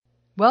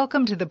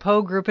Welcome to the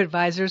Poe Group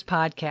Advisors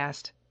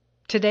podcast.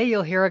 Today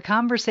you'll hear a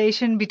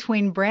conversation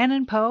between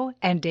Brannon Poe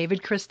and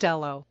David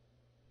Cristello.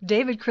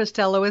 David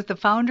Cristello is the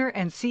founder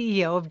and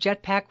CEO of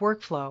Jetpack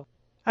Workflow,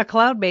 a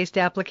cloud-based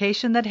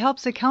application that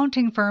helps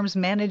accounting firms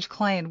manage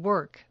client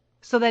work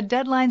so that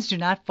deadlines do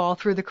not fall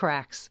through the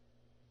cracks.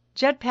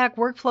 Jetpack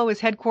Workflow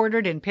is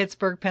headquartered in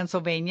Pittsburgh,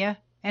 Pennsylvania,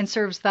 and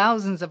serves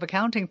thousands of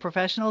accounting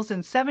professionals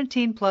in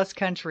 17-plus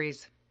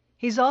countries.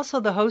 He's also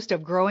the host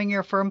of Growing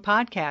Your Firm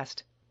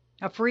podcast,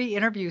 a free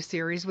interview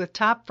series with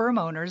top firm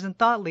owners and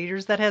thought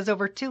leaders that has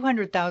over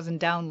 200,000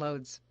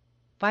 downloads.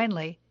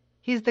 Finally,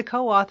 he's the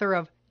co-author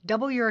of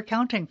Double Your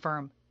Accounting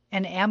Firm,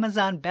 an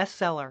Amazon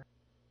bestseller.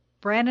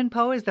 Brannon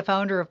Poe is the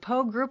founder of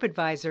Poe Group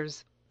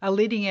Advisors, a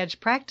leading-edge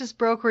practice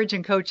brokerage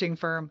and coaching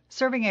firm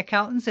serving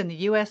accountants in the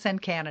U.S.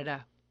 and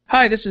Canada.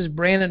 Hi, this is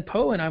Brannon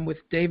Poe, and I'm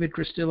with David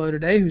Cristello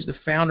today, who's the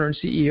founder and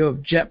CEO of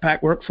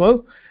Jetpack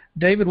Workflow.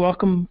 David,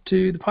 welcome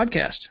to the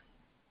podcast.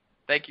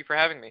 Thank you for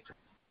having me.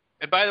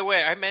 And by the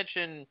way, I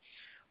mentioned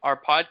our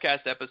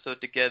podcast episode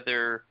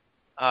together.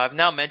 I've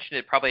now mentioned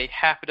it probably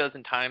half a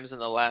dozen times in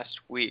the last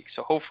week.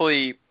 So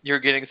hopefully you're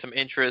getting some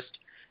interest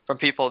from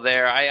people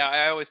there.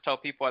 I always tell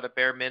people at a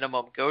bare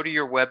minimum, go to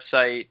your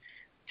website,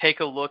 take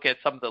a look at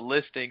some of the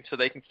listings so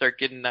they can start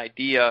getting an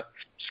idea, of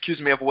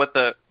what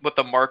the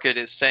market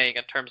is saying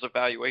in terms of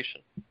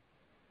valuation.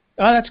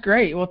 Oh, that's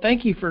great. Well,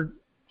 thank you for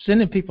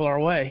sending people our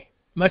way.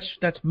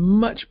 That's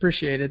much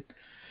appreciated.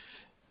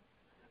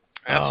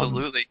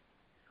 Absolutely.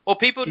 Well,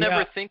 people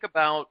never think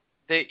about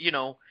the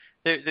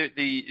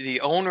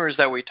owners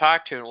that we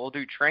talk to, and we'll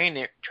do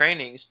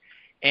trainings,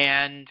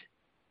 and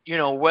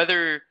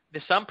whether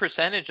some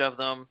percentage of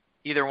them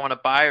either want to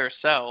buy or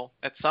sell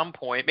at some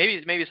point.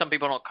 Maybe some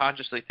people don't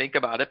consciously think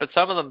about it, but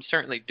some of them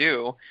certainly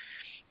do.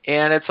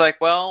 And it's like,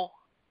 well,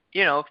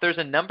 if there's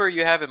a number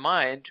you have in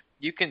mind,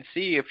 you can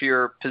see if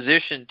you're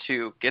positioned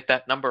to get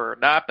that number or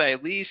not by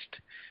at least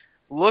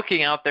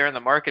looking out there in the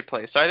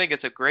marketplace. So I think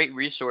it's a great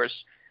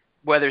resource,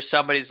 whether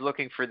somebody's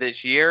looking for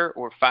this year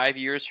or 5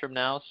 years from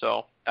now.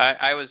 So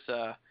I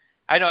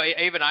know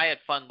even I had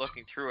fun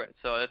looking through it.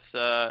 So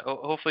it's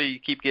hopefully you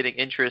keep getting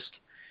interest,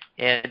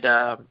 and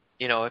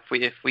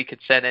if we could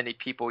send any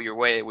people your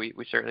way, we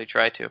certainly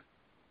try to.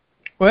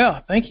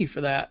 Well, thank you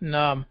for that,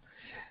 and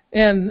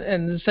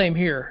the same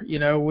here.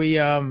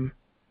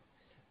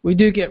 We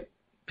do get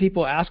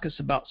people ask us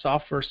about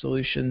software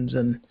solutions,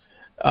 and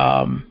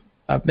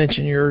I've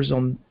mentioned yours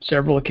on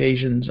several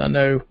occasions. I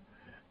know.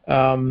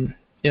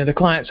 The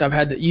clients I've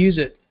had that use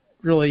it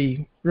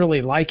really,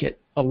 really like it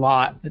a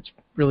lot. It's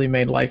really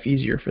made life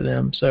easier for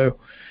them. So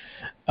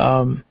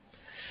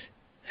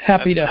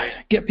happy to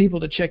get people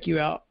to check you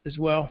out as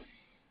well.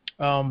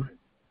 Well,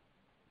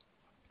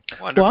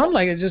 I'd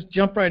like to just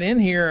jump right in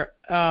here.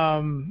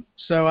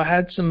 So I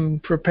had some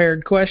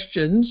prepared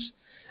questions.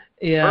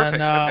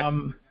 And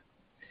Perfect.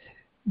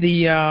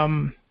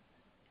 The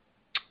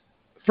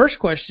first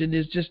question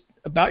is just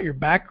about your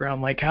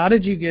background. Like, how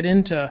did you get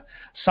into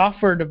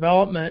software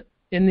development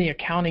in the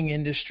accounting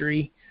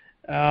industry?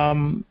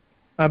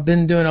 I've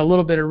been doing a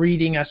little bit of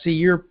reading. I see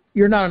you're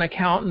not an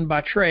accountant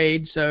by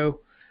trade,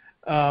 so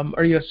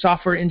are you a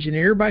software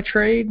engineer by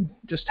trade?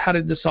 Just how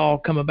did this all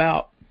come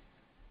about?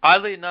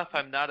 Oddly enough,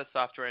 I'm not a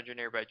software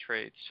engineer by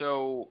trade.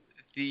 So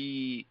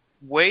the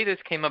way this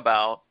came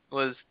about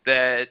was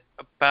that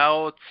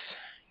about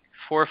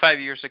 4 or 5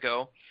 years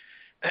ago,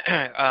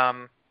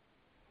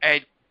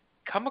 I'd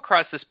come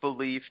across this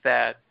belief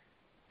that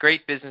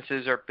great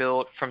businesses are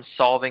built from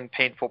solving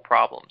painful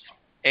problems.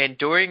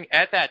 And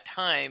at that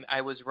time,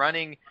 I was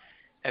running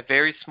a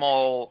very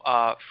small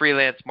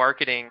freelance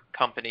marketing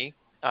company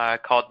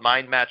called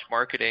Mind Match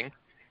Marketing.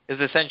 It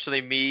was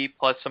essentially me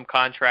plus some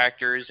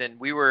contractors, and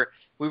we were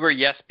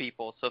yes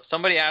people. So if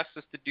somebody asked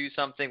us to do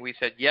something, we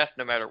said yes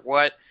no matter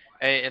what.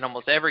 In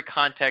almost every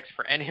context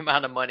for any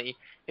amount of money.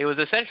 It was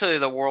essentially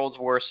the world's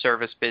worst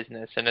service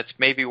business, and it's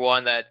maybe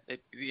one that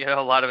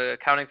a lot of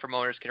accounting firm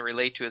owners can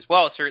relate to as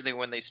well, certainly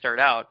when they start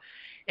out.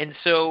 And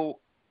so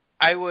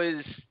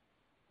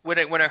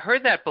when I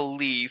heard that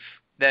belief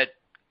that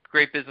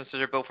great businesses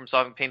are built from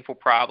solving painful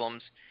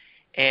problems,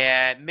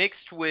 and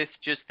mixed with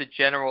just the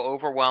general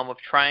overwhelm of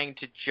trying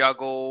to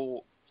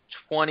juggle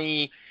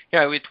 20 we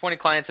had 20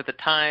 clients at the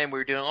time, we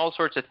were doing all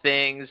sorts of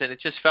things, and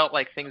it just felt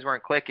like things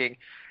weren't clicking.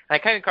 And I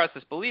kind of crossed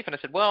this belief, and I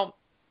said, well,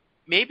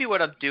 maybe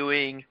what I'm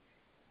doing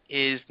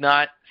is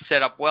not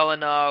set up well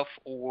enough,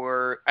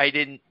 or I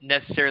didn't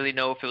necessarily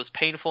know if it was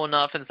painful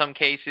enough in some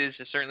cases,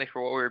 certainly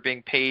for what we were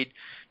being paid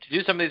to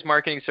do some of these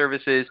marketing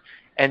services.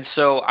 And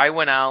so I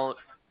went out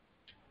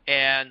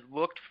and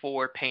looked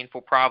for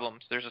painful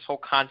problems. There's this whole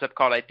concept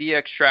called idea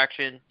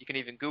extraction. You can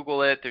even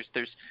Google it.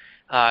 There's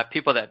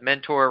people that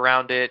mentor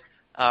around it,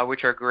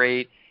 which are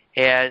great.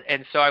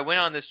 And so I went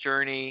on this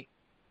journey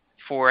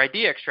for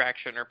idea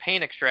extraction or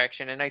pain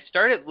extraction, and I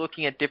started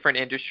looking at different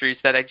industries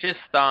that I just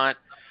thought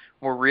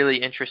were really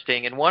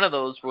interesting, and one of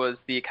those was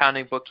the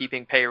accounting,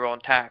 bookkeeping, payroll,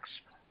 and tax.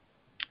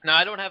 Now,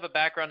 I don't have a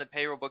background in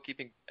payroll,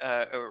 bookkeeping,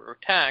 or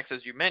tax,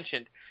 as you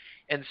mentioned,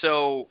 and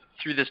so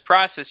through this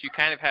process, you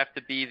kind of have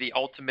to be the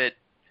ultimate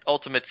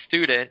ultimate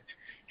student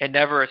and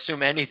never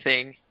assume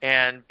anything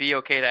and be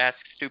okay to ask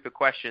stupid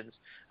questions,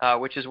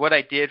 which is what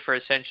I did for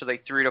essentially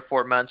 3 to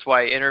 4 months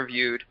while I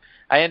interviewed.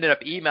 I ended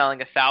up emailing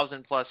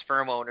 1,000+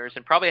 firm owners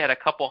and probably had a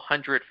couple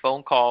hundred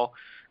phone call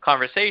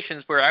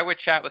conversations where I would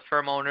chat with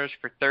firm owners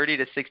for 30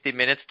 to 60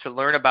 minutes to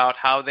learn about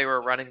how they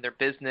were running their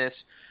business,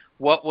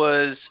 what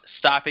was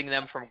stopping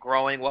them from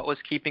growing, what was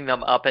keeping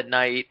them up at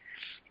night.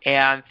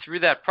 And through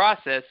that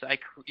process, I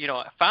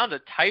found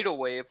a tidal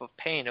wave of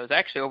pain. It was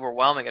actually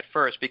overwhelming at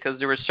first because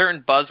there were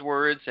certain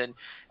buzzwords and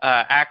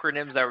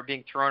acronyms that were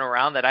being thrown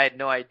around that I had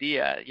no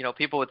idea.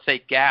 People would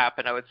say Gap,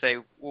 and I would say,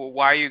 well,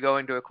 why are you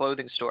going to a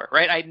clothing store,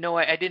 right? I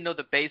didn't know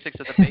the basics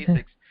of the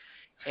basics.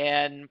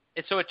 And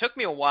so it took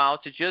me a while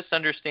to just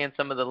understand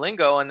some of the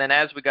lingo, and then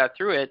as we got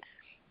through it,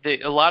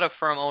 a lot of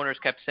firm owners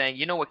kept saying,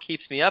 what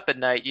keeps me up at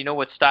night,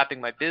 what's stopping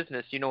my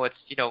business, what's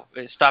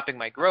stopping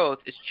my growth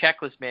is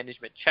checklist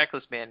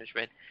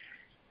management.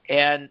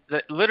 And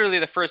literally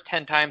the first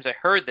 10 times I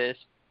heard this,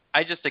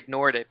 I just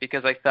ignored it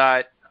because I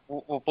thought,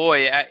 well,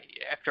 boy,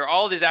 after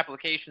all these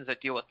applications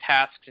that deal with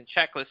tasks and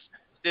checklists,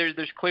 there's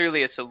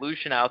clearly a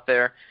solution out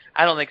there.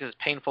 I don't think it's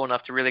painful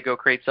enough to really go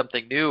create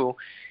something new.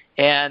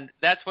 And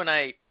that's when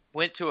I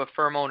went to a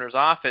firm owner's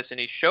office, and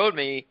he showed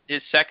me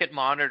his second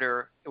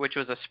monitor, which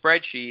was a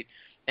spreadsheet,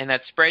 and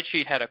that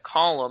spreadsheet had a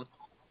column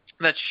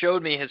that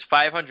showed me his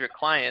 500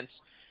 clients.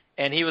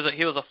 And he was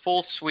a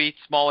full suite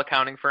small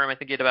accounting firm. I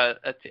think he had about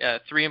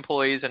 3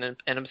 employees and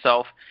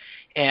himself,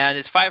 and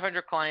his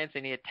 500 clients,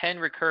 and he had 10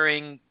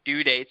 recurring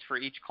due dates for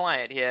each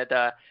client. He had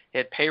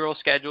payroll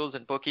schedules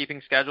and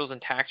bookkeeping schedules and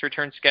tax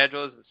return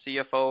schedules and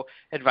CFO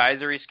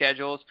advisory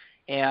schedules,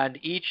 and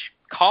each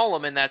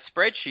column in that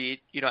spreadsheet,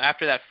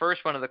 after that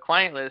first one of the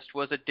client list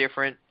was a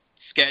different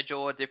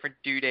schedule, a different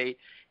due date,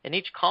 and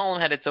each column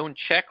had its own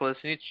checklist,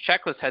 and each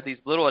checklist had these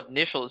little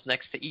initials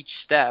next to each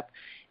step.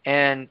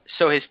 And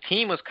so his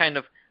team was kind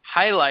of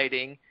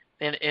highlighting,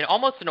 and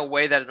almost in a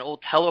way that an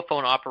old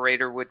telephone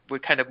operator would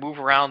kind of move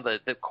around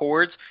the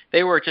cords.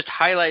 They were just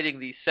highlighting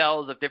these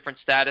cells of different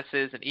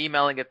statuses and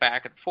emailing it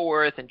back and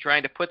forth and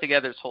trying to put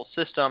together this whole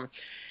system.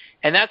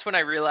 And that's when I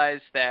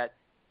realized that,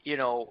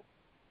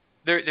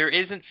 there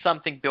isn't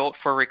something built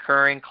for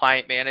recurring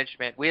client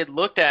management. We had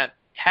looked at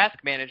task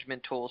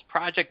management tools,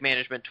 project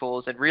management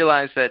tools, and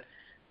realized that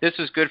this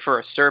was good for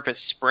a service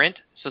sprint,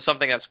 so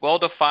something that's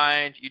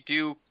well-defined, you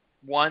do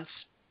once,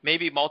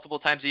 maybe multiple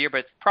times a year, but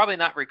it's probably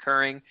not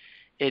recurring.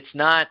 It's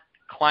not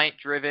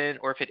client-driven,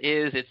 or if it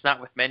is, it's not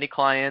with many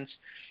clients.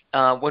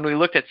 When we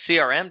looked at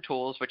CRM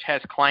tools, which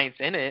has clients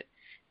in it,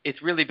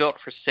 it's really built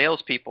for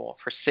salespeople,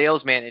 for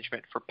sales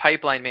management, for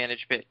pipeline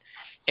management.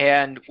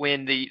 And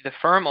when the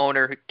firm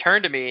owner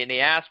turned to me and he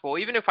asked, well,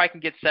 even if I can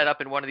get set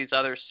up in one of these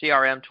other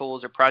CRM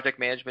tools or project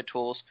management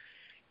tools,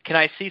 can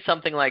I see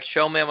something like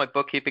show me my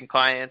bookkeeping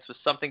clients with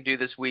something due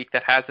this week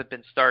that hasn't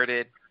been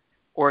started,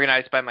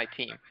 organized by my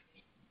team?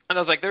 And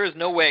I was like, there is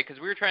no way, because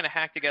we were trying to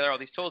hack together all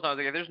these tools. And I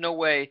was like, there's no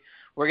way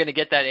we're going to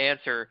get that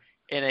answer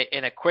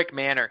in a quick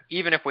manner,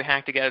 even if we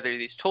hack together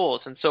these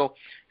tools. And so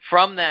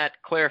from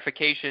that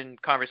clarification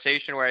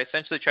conversation where I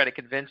essentially tried to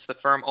convince the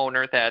firm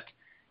owner that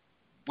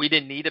we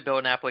didn't need to build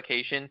an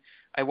application,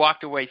 I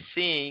walked away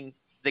seeing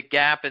the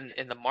gap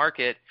in the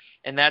market,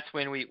 and that's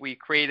when we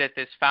created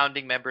this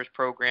founding members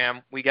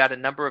program. We got a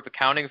number of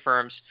accounting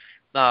firms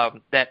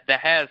that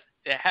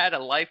had a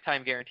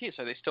lifetime guarantee,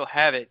 so they still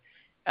have it.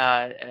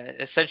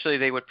 Essentially,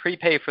 they would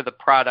prepay for the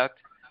product.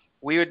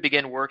 We would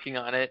begin working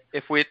on it.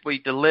 If we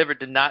delivered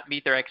did not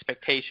meet their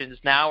expectations,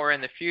 now or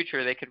in the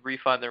future, they could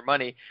refund their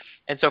money.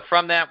 And so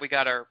from that, we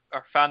got our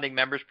founding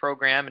members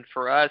program, and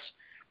for us,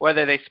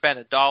 whether they spent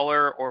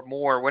 $1 or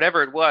more,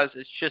 whatever it was,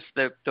 it's just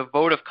the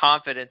vote of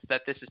confidence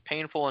that this is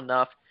painful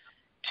enough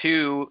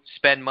to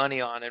spend money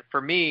on. And for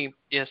me,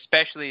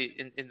 especially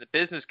in the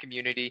business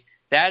community,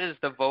 that is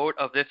the vote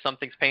of if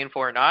something's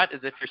painful or not, is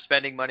if you're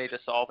spending money to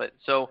solve it.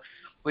 So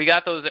we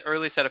got those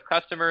early set of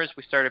customers.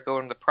 We started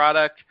building the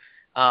product.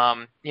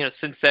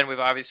 Since then we've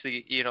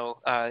obviously,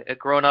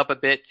 grown up a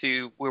bit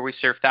to where we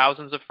serve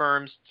thousands of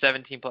firms,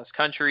 17 plus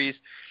countries.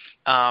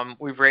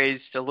 We've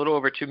raised a little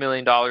over $2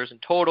 million in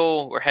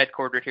total. We're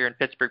headquartered here in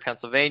Pittsburgh,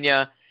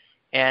 Pennsylvania.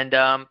 And,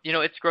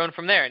 it's grown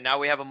from there. Now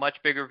we have a much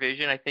bigger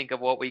vision, I think, of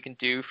what we can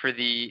do for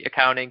the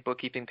accounting,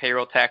 bookkeeping,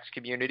 payroll, tax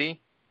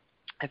community.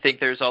 I think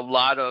there's a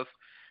lot of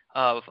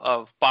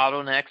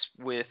bottlenecks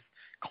with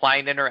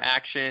client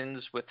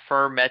interactions, with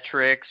firm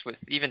metrics, with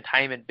even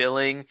time and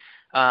billing,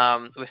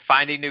 with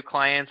finding new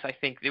clients. I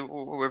think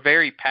we're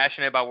very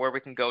passionate about where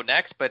we can go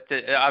next. But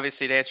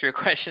obviously, to answer your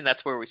question,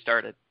 that's where we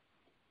started.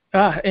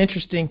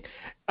 Interesting.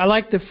 I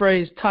like the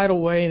phrase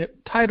tidal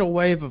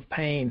wave of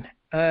pain.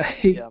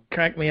 He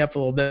cracked me up a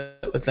little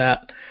bit with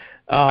that.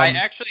 I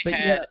actually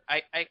had. Yeah.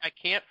 I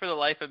can't for the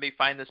life of me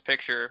find this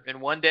picture. And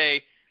one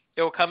day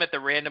it will come at the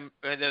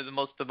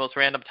most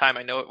random time.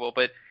 I know it will.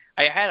 But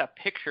I had a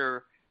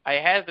picture.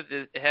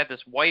 It had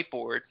this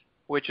whiteboard,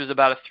 which was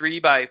about a 3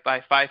 by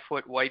 5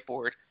 foot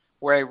whiteboard,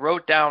 where I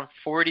wrote down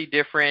 40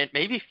 different,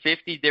 maybe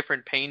 50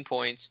 different pain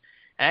points.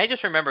 And I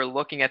just remember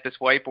looking at this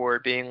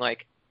whiteboard, being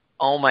like,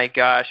 Oh my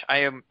gosh, I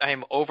am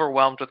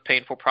overwhelmed with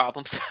painful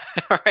problems.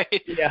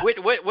 Right? Yeah. Which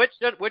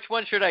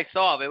one should I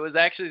solve? It was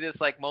actually this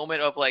like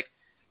moment of like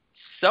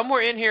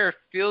somewhere in here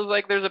feels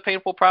like there's a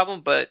painful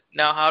problem, but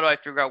now how do I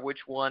figure out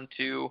which one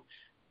to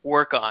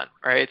work on?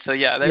 Right? So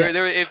yeah,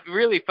 it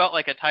really felt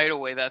like a tidal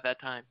wave at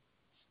that time.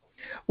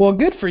 Well,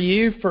 good for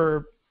you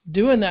for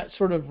doing that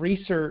sort of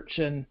research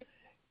and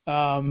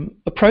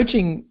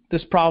approaching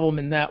this problem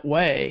in that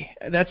way.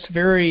 That's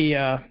very,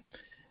 I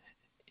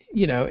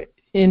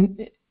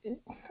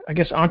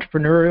guess,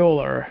 entrepreneurial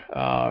or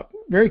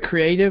very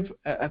creative.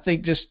 I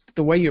think just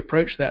the way you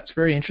approach that's a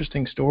very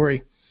interesting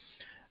story.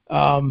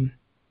 So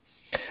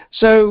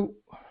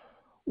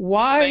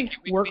why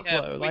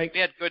workflow? We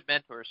had good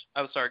mentors.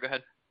 Oh, sorry, go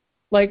ahead.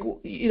 Like,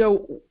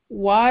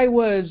 why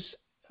was,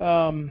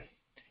 of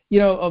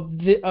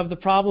the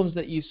problems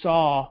that you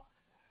saw,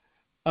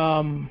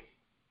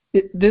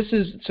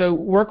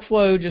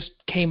 workflow just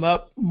came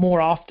up more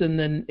often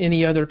than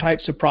any other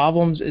types of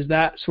problems. Is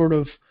that sort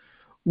of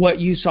what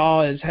you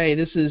saw as, hey,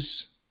 this is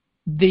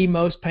the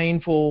most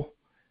painful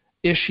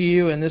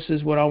issue and this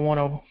is what I want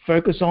to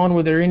focus on?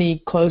 Were there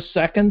any close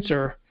seconds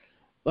or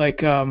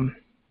like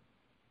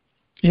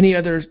any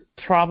other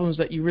problems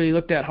that you really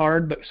looked at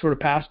hard but sort of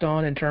passed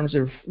on in terms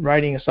of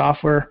writing a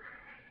software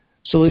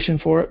solution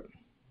for it?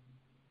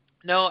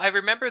 No, I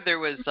remember there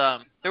was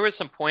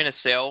some point of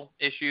sale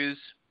issues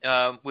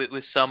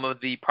with some of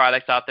the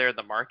products out there in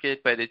the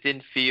market, but it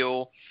didn't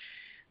feel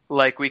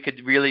like we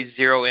could really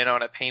zero in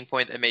on a pain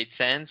point that made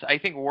sense. I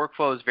think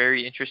workflow is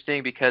very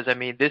interesting because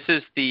this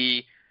is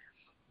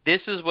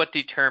what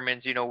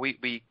determines.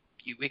 We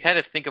kind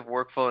of think of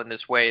workflow in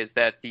this way: is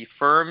that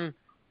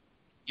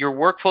your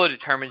workflow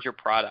determines your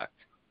product,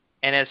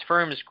 and as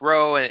firms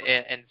grow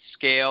and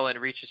scale and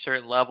reach a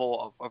certain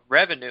level of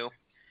revenue,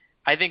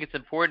 I think it's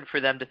important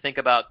for them to think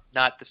about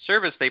not the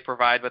service they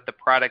provide, but the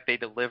product they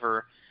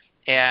deliver.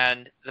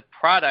 And the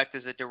product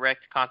is a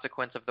direct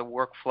consequence of the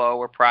workflow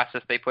or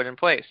process they put in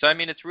place. So,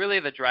 it's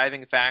really the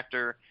driving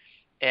factor,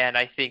 and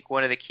I think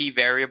one of the key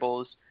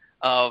variables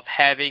of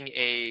having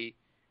a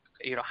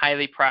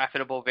highly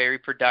profitable, very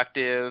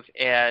productive,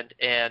 and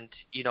in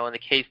the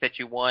case that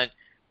you want,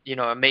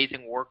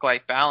 amazing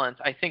work-life balance,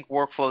 I think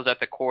workflow is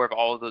at the core of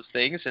all of those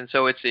things. And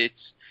so it's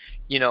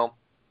the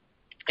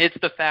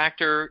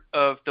factor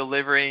of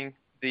delivering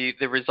the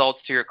results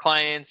to your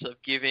clients, of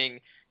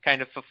giving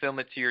kind of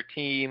fulfillment to your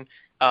team,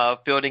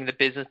 of building the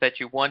business that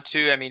you want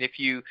to.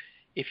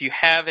 If you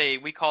have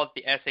we call it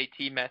the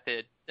SAT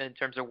method in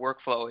terms of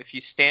workflow. If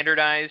you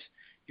standardize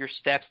your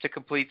steps to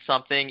complete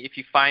something, if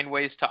you find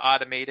ways to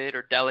automate it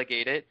or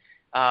delegate it,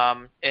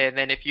 and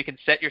then if you can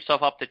set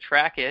yourself up to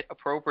track it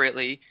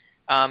appropriately,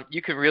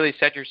 you can really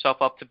set yourself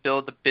up to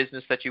build the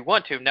business that you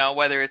want to. Now,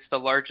 whether it's the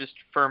largest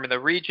firm in the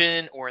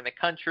region or in the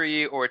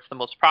country, or it's the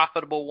most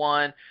profitable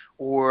one,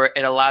 or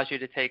it allows you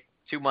to take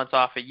 2 months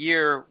off a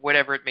year,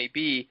 whatever it may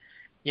be,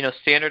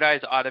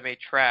 standardize, automate,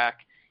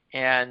 track,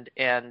 and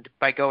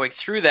by going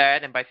through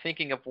that and by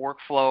thinking of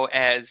workflow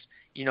as,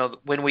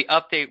 when we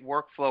update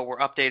workflow, we're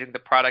updating the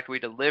product we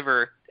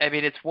deliver.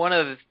 It's one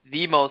of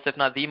the most, if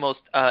not the most,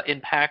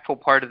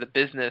 impactful part of the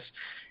business.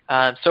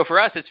 So for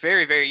us, it's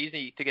very, very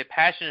easy to get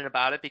passionate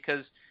about it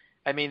because,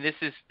 this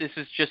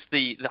is just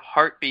the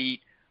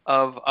heartbeat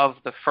of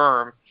the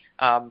firm.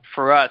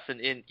 For us, and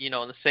in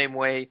the same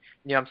way,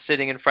 I'm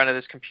sitting in front of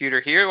this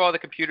computer here. Well, the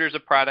computer is a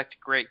product,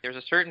 great. There's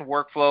a certain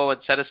workflow and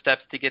set of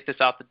steps to get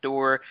this out the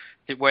door,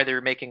 whether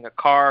you're making a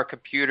car, a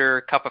computer,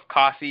 a cup of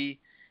coffee.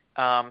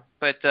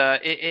 But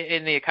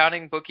in the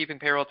accounting, bookkeeping,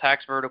 payroll,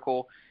 tax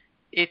vertical,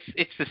 it's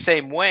the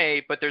same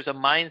way. But there's a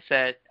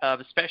mindset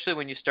of, especially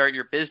when you start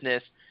your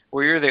business,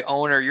 where you're the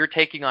owner, you're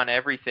taking on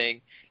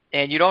everything,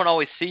 and you don't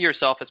always see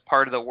yourself as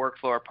part of the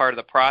workflow or part of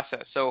the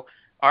process. So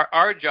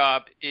Our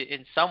job,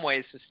 in some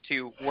ways, is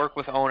to work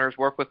with owners,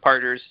 work with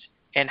partners,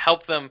 and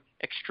help them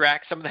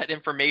extract some of that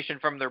information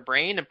from their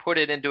brain and put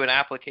it into an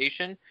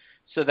application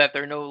so that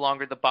they're no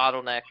longer the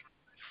bottleneck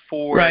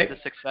for the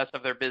success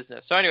of their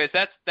business. So anyways,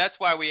 that's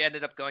why we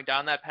ended up going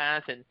down that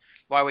path and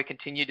why we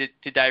continue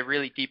to dive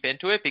really deep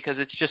into it, because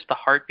it's just the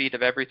heartbeat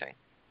of everything.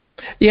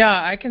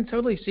 Yeah, I can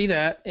totally see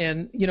that.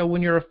 And,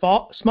 when you're a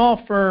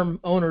small firm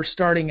owner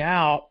starting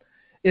out,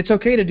 it's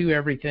okay to do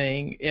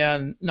everything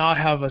and not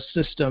have a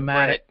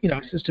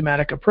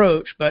systematic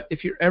approach. But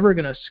if you're ever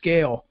going to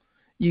scale,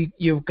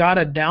 you've got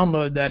to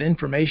download that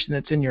information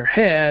that's in your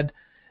head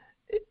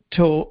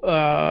into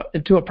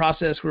a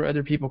process where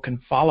other people can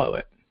follow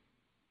it.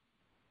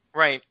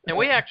 Right. And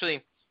we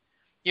actually,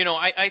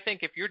 I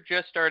think if you're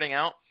just starting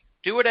out,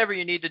 do whatever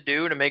you need to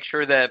do to make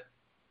sure that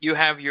you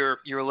have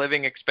your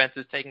living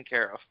expenses taken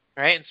care of.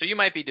 Right. And so you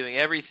might be doing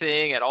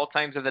everything at all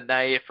times of the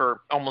night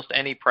for almost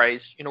any price,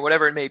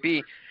 whatever it may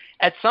be.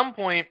 At some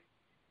point,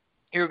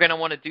 you're going to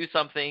want to do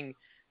something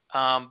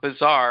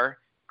bizarre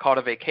called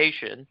a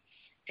vacation.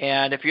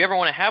 And if you ever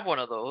want to have one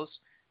of those,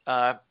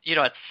 at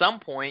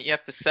some point you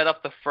have to set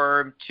up the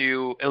firm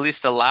to at least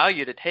allow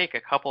you to take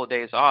a couple of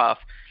days off.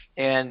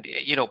 And,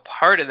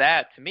 part of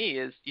that to me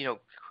is,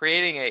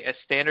 creating a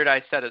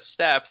standardized set of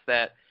steps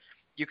that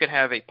you can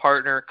have a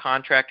partner,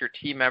 contractor,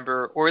 team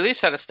member, or at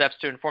least set of steps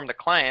to inform the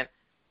client,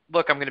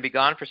 look, I'm going to be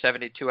gone for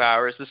 72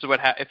 hours. This is what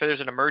if there's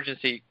an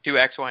emergency, do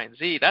X, Y, and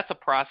Z. That's a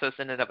process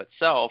in and of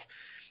itself.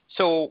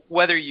 So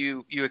whether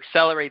you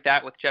accelerate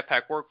that with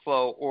Jetpack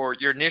Workflow or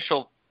your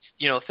initial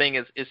thing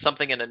is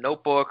something in a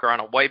notebook or on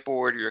a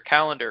whiteboard or your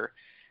calendar,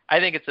 I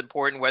think it's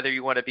important whether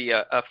you want to be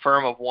a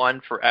firm of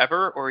one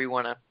forever or you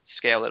want to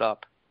scale it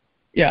up.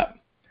 Yeah.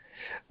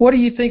 What do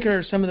you think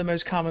are some of the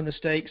most common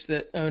mistakes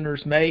that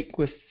owners make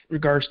with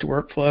regards to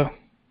workflow?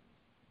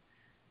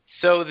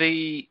 So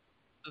the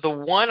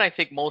one I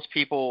think most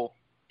people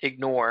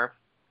ignore,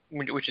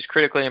 which is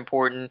critically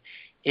important,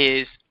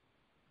 is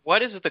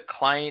what is the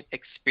client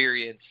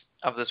experience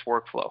of this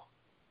workflow?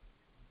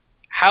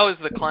 How is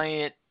the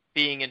client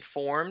being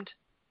informed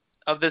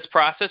of this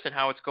process and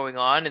how it's going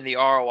on and the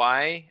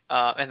ROI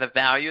and the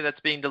value that's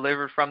being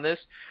delivered from this?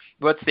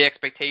 What's the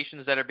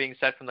expectations that are being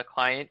set from the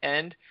client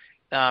end?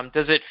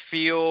 Does it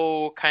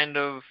feel kind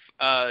of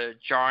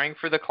jarring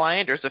for the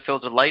client, or does it feel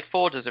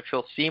delightful? Does it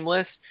feel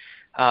seamless?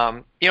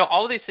 All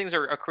of these things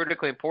are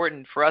critically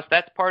important for us.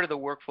 That's part of the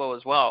workflow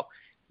as well.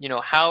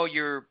 How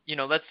you're,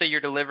 let's say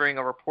you're delivering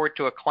a report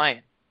to a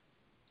client.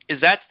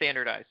 Is that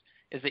standardized?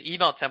 Is the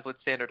email template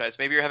standardized?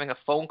 Maybe you're having a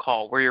phone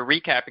call where you're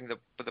recapping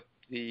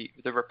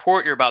the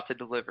report you're about to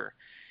deliver.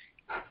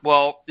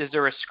 Well, is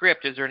there a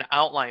script? Is there an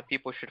outline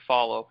people should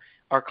follow?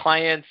 Are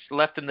clients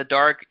left in the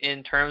dark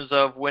in terms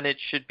of when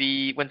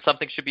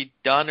something should be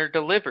done or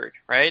delivered,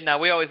 right? Now,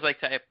 we always like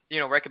to,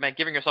 recommend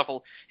giving yourself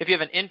if you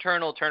have an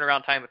internal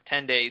turnaround time of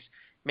 10 days,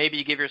 maybe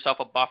you give yourself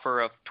a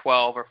buffer of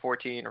 12 or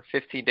 14 or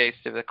 15 days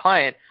to the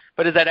client,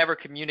 but is that ever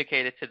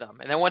communicated to them?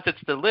 And then once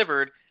it's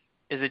delivered,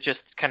 is it just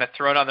kind of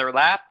thrown on their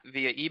lap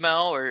via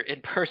email or in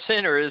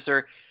person, or is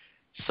there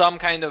some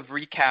kind of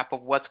recap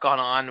of what's gone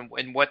on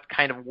and what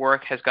kind of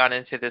work has gone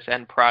into this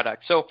end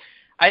product? So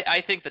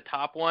I think the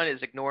top one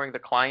is ignoring the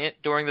client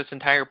during this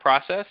entire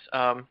process.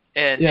 And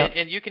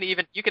you can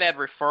add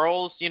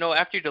referrals,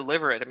 after you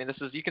deliver it. I mean,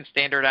 you can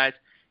standardize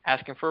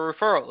asking for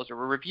referrals or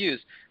reviews.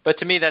 But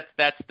to me,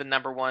 that's the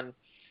number one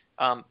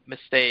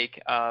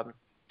mistake.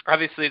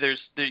 Obviously, there's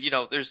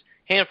a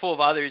handful of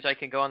others. I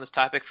can go on this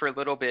topic for a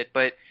little bit,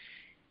 but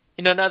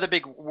another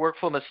big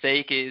workflow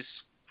mistake is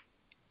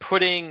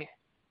putting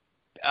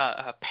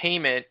a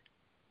payment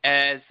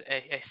as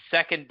a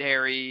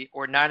secondary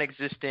or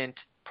non-existent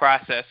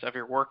process of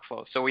your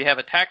workflow. So we have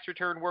a tax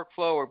return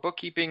workflow or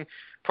bookkeeping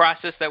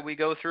process that we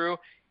go through,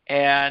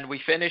 and we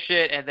finish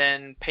it, and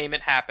then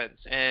payment happens.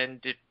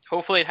 And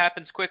hopefully it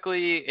happens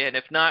quickly, and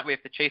if not, we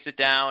have to chase it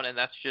down, and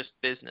that's just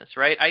business,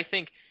 right? I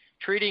think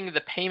treating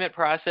the payment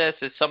process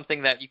as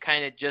something that you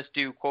kind of just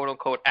do, quote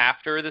unquote,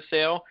 after the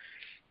sale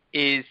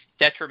is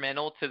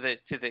detrimental to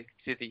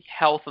the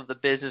health of the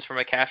business from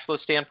a cash flow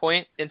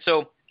standpoint. And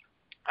so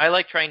I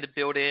like trying to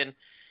build in,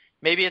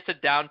 maybe it's a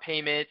down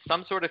payment,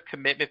 some sort of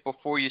commitment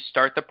before you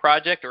start the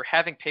project, or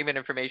having payment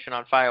information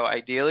on file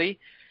ideally,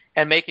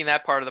 and making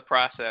that part of the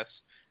process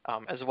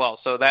as well.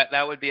 So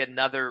that would be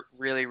another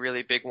really,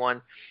 really big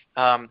one.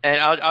 And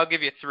I'll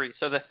give you three.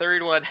 So the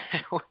third one,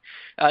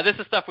 this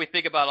is stuff we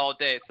think about all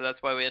day, so that's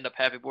why we end up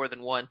having more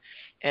than one.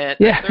 And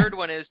the third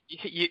one is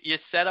you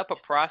set up a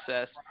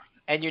process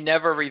and you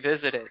never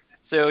revisit it.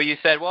 So you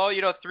said, well,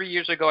 3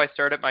 years ago I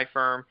started my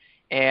firm,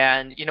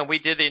 and, we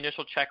did the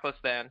initial checklist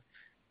then.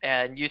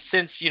 And you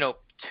since,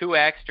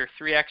 2x or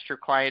 3x your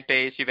client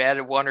base, you've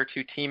added 1 or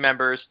 2 team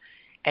members,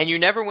 and you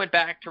never went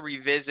back to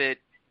revisit,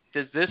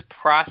 does this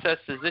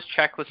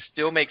checklist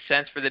still make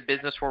sense for the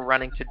business we're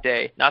running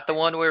today? Not the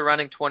one we were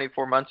running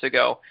 24 months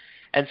ago.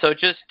 And so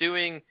just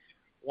doing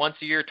once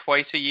a year,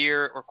 twice a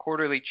year, or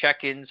quarterly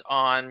check-ins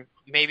on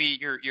maybe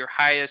your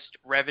highest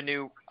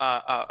revenue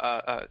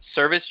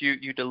service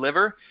you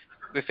deliver,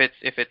 if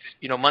it's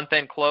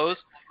month-end close.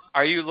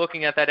 Are you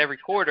looking at that every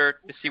quarter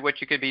to see what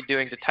you could be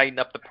doing to tighten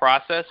up the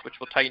process, which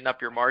will tighten up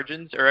your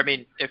margins,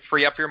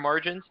 free up your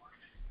margins?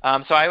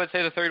 So I would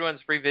say the third one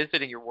is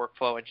revisiting your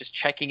workflow and just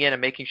checking in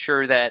and making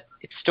sure that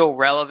it's still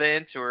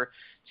relevant, or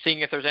seeing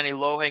if there's any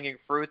low-hanging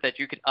fruit that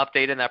you can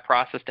update in that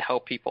process to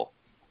help people.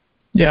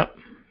 Yeah,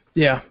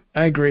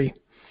 I agree.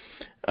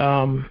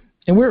 And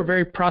we're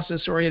very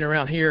process-oriented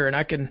around here, and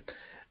I can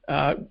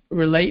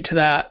relate to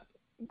that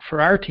for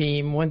our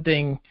team. One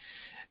thing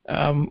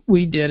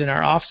we did in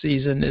our off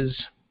season is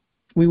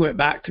we went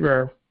back through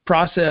our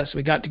process.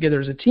 We got together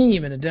as a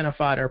team and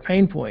identified our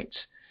pain points,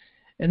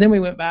 and then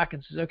we went back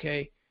and said,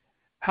 okay,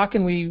 how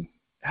can we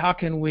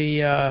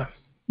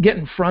get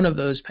in front of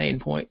those pain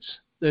points,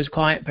 those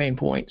client pain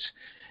points?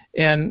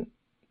 And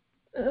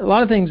a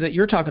lot of things that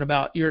you're talking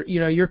about,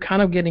 you're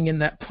kind of getting in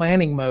that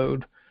planning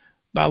mode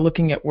by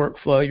looking at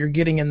workflow. You're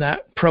getting in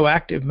that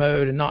proactive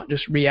mode and not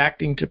just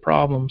reacting to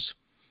problems.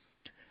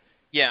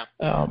 Yeah.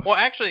 Well,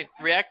 actually,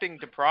 reacting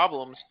to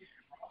problems,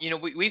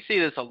 we see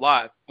this a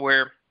lot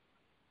where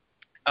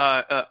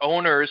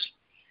owners,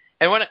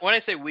 and when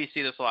I say we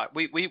see this a lot,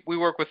 we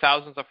work with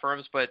thousands of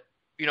firms, but,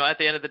 at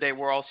the end of the day,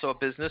 we're also a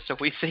business, so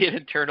we see it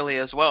internally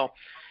as well.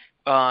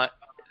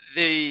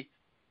 There's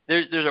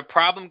a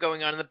problem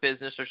going on in the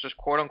business. There's this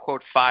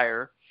quote-unquote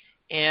fire,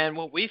 And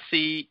what we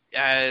see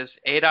as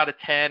 8 out of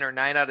 10 or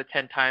 9 out of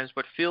 10 times,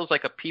 what feels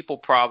like a people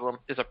problem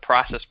is a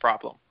process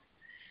problem.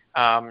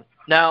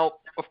 Now,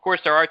 of course,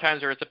 there are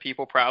times where it's a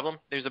people problem.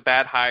 There's a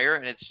bad hire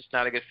and it's just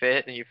not a good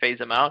fit, and you phase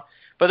them out.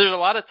 But there's a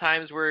lot of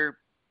times where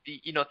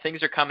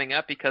things are coming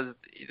up because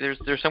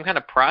there's some kind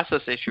of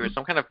process issue or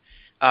some kind of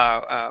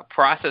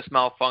process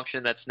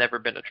malfunction that's never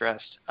been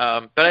addressed.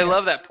 But I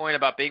love that point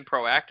about being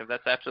proactive.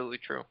 That's absolutely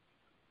true.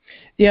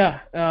 Yeah,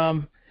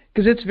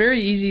 because it's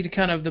very easy to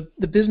kind of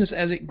the business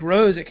as it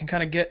grows, it can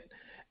kind of get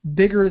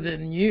bigger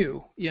than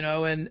you,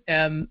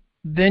 and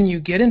then you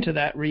get into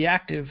that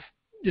reactive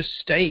just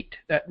state,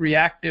 that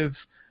reactive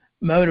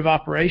mode of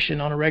operation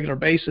on a regular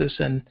basis,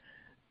 and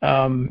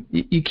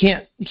you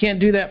can't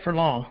do that for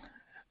long.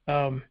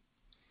 And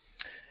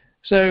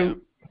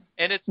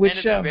it's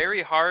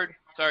very hard.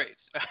 Sorry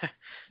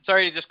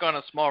to just go on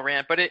a small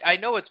rant, but I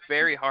know it's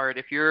very hard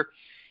if you're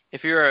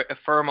a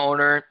firm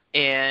owner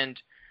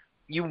and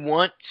you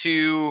want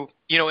to,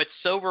 it's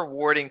so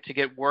rewarding to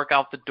get work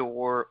out the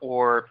door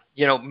or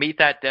meet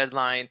that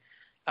deadline,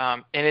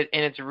 and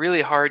it's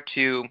really hard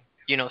to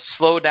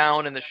slow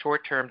down in the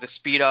short term to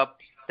speed up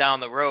down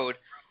the road,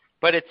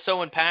 but it's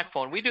so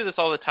impactful. And we do this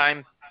all the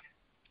time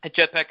at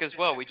Jetpack as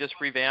well. We just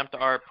revamped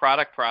our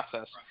product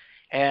process,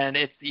 and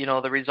it's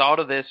the result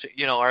of this.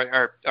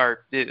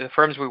 The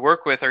firms we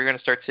work with are going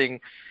to start seeing,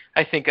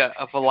 I think,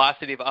 a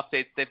velocity of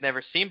updates they've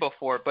never seen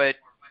before. But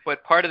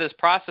part of this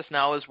process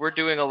now is we're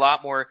doing a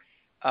lot more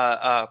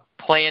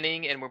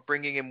planning, and we're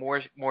bringing in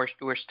more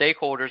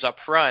stakeholders up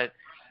front,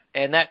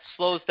 and that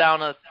slows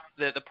down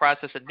the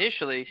process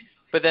initially.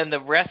 But then the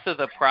rest of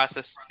the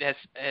process has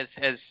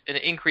an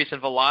increase in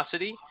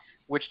velocity,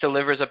 which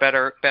delivers a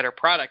better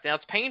product. Now,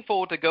 it's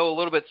painful to go a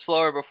little bit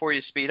slower before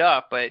you speed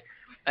up, but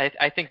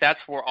I think that's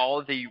where all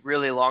of the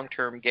really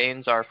long-term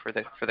gains are for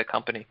the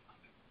company.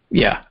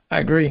 Yeah, I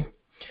agree.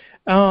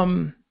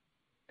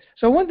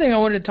 So one thing I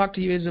wanted to talk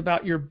to you is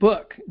about your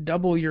book,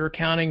 Double Your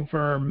Accounting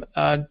Firm.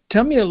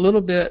 Tell me a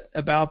little bit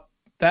about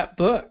that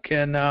book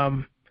and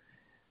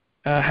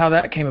how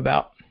that came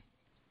about.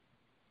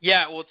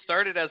 Yeah, well, it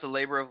started as a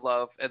labor of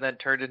love and then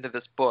turned into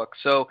this book.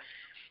 So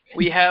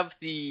we have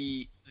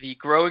the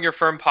Growing Your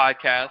Firm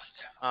podcast,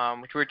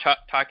 which we're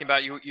talking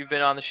about. You've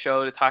been on the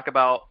show to talk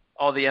about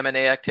all the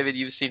M&A activity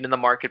you've seen in the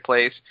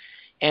marketplace.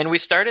 And we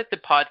started the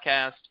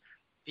podcast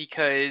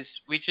because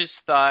we just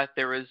thought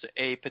there was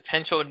a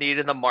potential need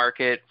in the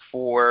market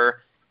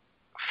for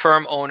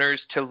firm owners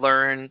to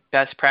learn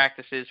best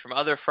practices from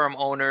other firm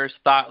owners,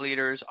 thought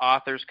leaders,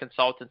 authors,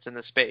 consultants in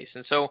the space.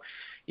 And so,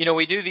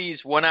 we do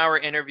these 1-hour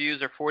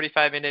interviews or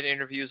 45-minute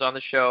interviews on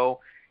the show.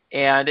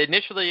 And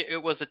initially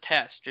it was a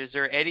test. Is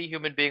there any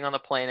human being on the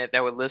planet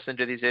that would listen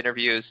to these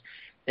interviews?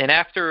 And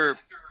after,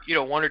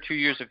 1 or 2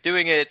 years of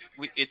doing it,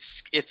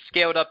 it's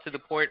scaled up to the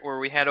point where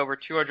we had over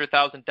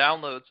 200,000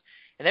 downloads.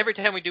 And every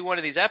time we do one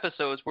of these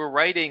episodes, we're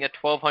writing a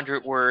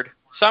 1,200-word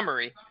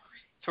summary.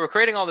 So we're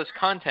creating all this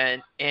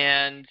content,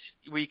 and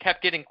we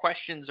kept getting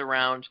questions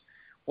around,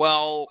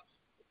 well,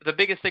 the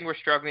biggest thing we're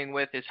struggling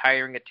with is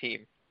hiring a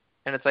team.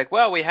 And it's like,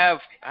 well, we have,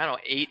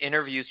 8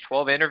 interviews,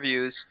 12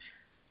 interviews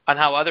on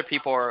how other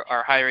people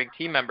are hiring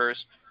team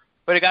members.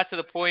 But it got to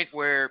the point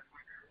where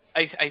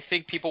I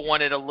think people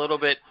wanted a little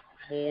bit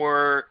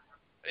more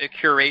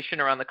curation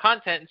around the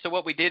content. And so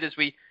what we did is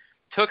we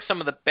took some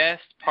of the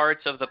best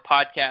parts of the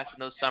podcast and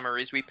those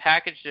summaries. We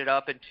packaged it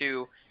up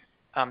into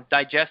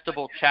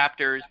digestible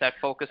chapters that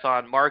focus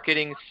on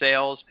marketing,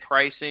 sales,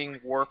 pricing,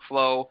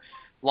 workflow,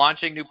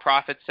 launching new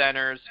profit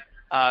centers,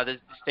 the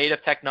state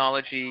of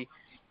technology.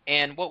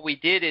 And what we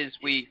did is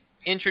we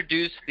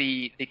introduced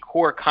the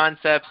core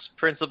concepts,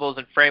 principles,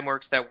 and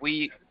frameworks that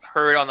we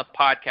heard on the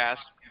podcast.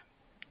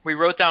 We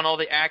wrote down all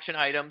the action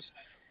items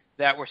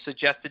that were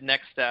suggested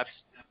next steps.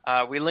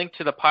 We linked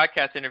to the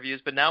podcast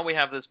interviews, but now we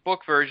have this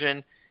book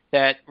version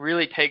that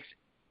really takes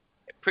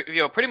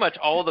pretty much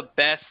all the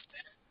best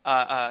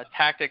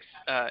tactics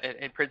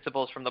and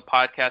principles from the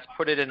podcast,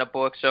 put it in a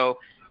book. So,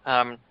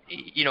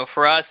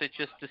 for us, it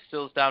just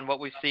distills down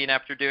what we've seen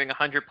after doing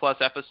 100-plus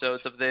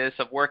episodes of this,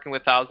 of working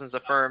with thousands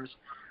of firms,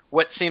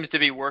 what seems to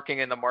be working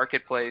in the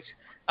marketplace.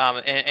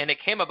 And it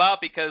came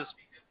about because,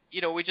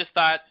 we just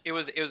thought it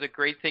was a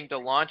great thing to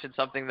launch and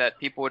something that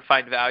people would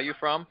find value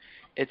from.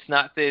 It's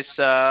not this,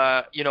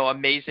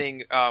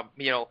 amazing,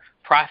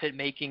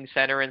 profit-making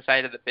center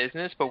inside of the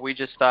business, but we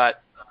just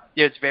thought,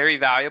 it's very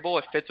valuable.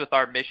 It fits with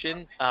our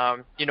mission.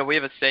 We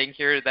have a saying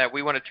here that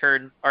we want to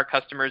turn our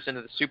customers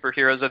into the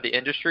superheroes of the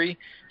industry.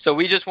 So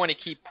we just want to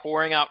keep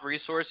pouring out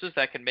resources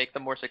that can make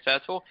them more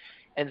successful.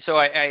 And so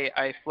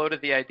I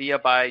floated the idea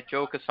by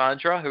Joe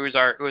Cassandra, who is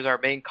our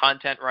main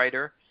content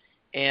writer,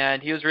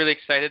 and he was really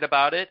excited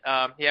about it.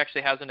 He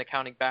actually has an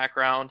accounting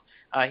background.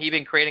 He'd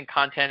been creating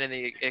content in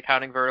the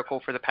accounting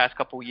vertical for the past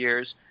couple of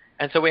years,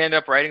 and so we ended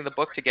up writing the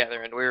book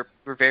together, and we're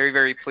very,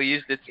 very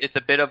pleased. It's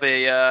a bit of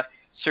a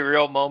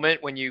surreal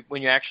moment when you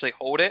actually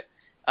hold it.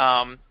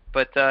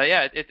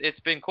 It's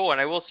been cool. And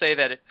I will say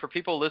that for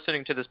people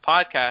listening to this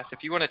podcast,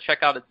 if you want to check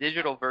out a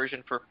digital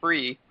version for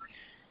free,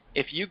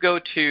 if you go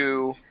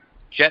to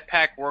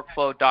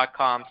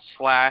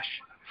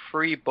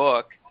jetpackworkflow.com/free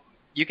book,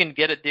 you can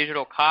get a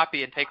digital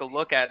copy and take a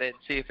look at it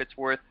and see if it's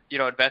worth,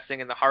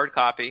 investing in the hard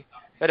copy.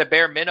 At a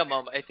bare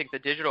minimum, I think the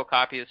digital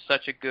copy is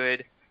such a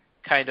good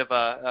kind of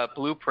a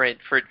blueprint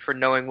for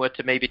knowing what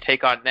to maybe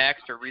take on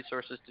next or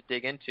resources to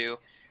dig into,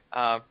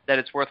 that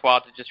it's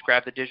worthwhile to just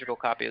grab the digital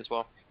copy as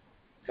well.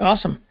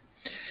 Awesome.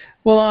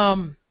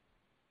 Well,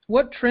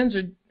 what trends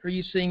are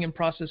you seeing in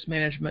process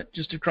management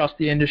just across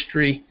the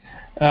industry?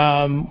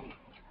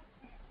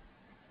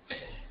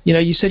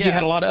 You said you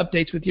had a lot of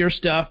updates with your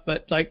stuff,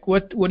 but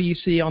what do you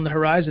see on the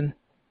horizon?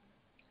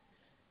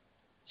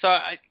 So,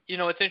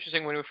 it's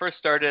interesting. When we first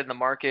started in the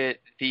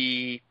market,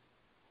 the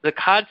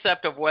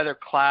concept of whether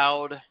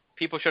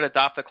people should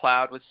adopt the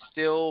cloud was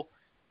still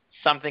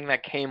something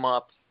that came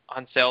up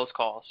on sales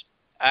calls.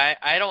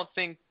 I don't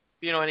think,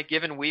 in a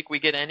given week we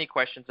get any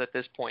questions at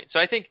this point. So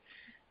I think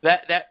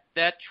that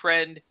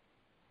trend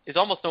is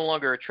almost no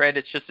longer a trend.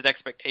 It's just an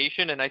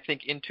expectation, and I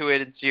think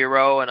Intuit and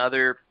Xero and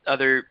other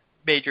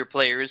major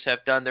players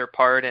have done their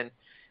part in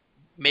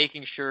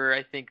making sure,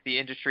 I think, the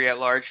industry at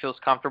large feels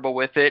comfortable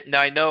with it.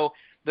 Now, I know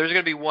there's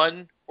going to be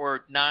 1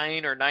 or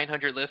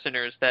 900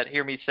 listeners that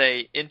hear me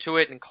say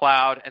Intuit and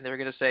cloud, and they're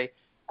going to say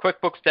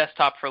QuickBooks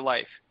Desktop for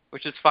life,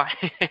 which is fine.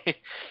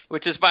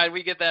 Which is fine.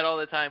 We get that all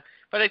the time.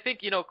 But I think,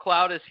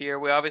 cloud is here.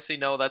 We obviously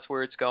know that's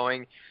where it's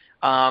going.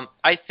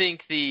 I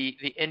think the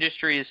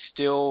industry is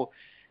still,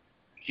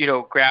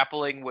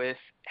 grappling with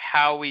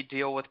how we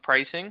deal with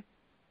pricing.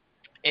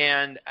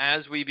 And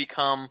as we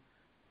become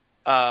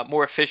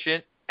more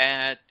efficient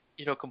at,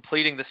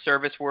 completing the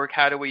service work,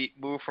 how do we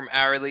move from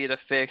hourly to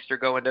fixed or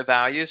go into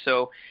value?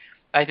 So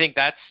I think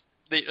that's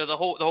the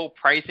whole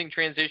pricing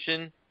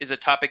transition is a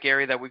topic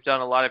area that we've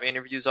done a lot of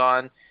interviews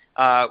on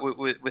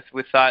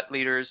with thought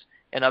leaders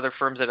and other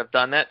firms that have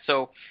done that.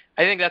 So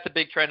I think that's a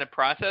big trend in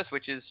process,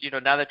 which is,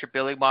 now that your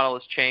billing model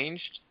has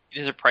changed,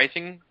 does your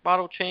pricing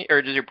model change,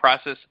 or does your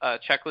process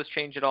checklist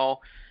change at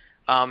all?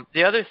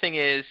 The other thing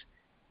is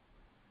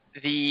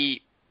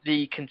the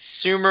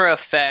consumer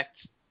effect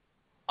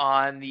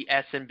on the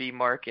SMB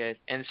market.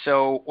 And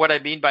so what I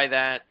mean by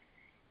that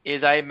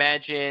is I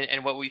imagine,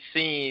 and what we've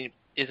seen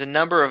is a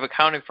number of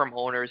accounting firm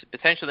owners,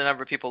 potentially the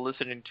number of people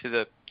listening to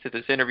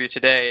this interview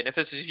today. And if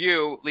this is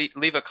you,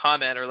 leave a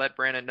comment or let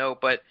Brandon know.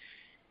 But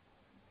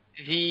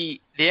the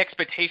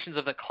expectations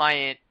of the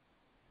client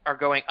are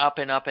going up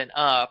and up and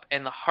up,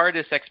 and the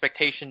hardest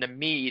expectation to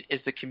meet is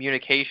the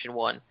communication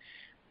one,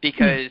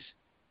 because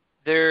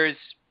there's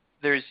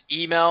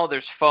email,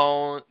 there's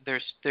phone,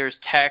 there's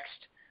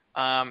text.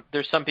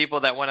 There's some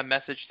people that want to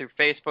message through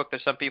Facebook.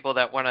 There's some people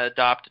that want to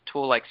adopt a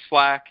tool like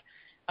Slack,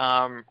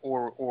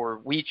 or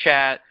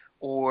WeChat,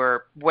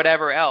 or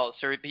whatever else.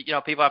 Or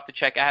people have to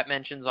check @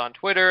 mentions on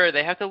Twitter.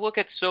 They have to look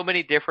at so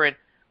many different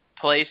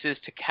places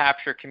to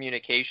capture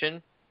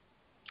communication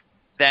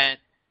that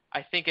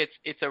I think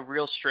it's a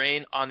real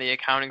strain on the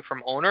accounting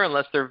firm owner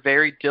unless they're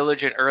very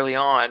diligent early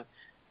on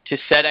to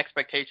set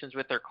expectations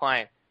with their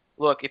client.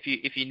 Look, if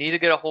you need to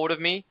get a hold of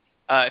me,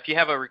 if you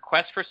have a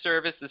request for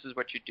service, this is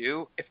what you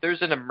do. If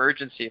there's an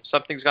emergency, if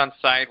something's gone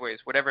sideways,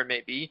 whatever it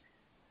may be,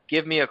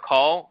 give me a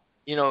call.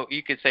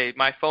 You could say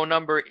my phone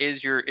number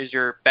is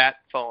your bat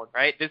phone,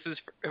 right? This is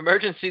for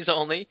emergencies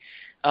only.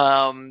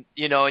 And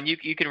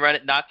you can run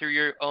it not through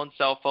your own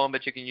cell phone,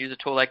 but you can use a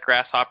tool like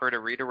Grasshopper to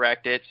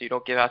redirect it so you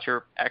don't give out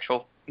your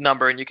actual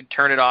number, and you can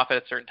turn it off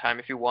at a certain time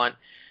if you want.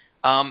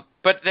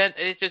 But then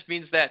it just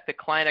means that the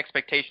client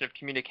expectation of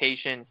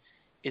communication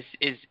is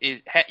you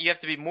have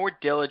to be more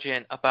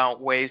diligent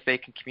about ways they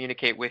can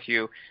communicate with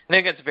you. I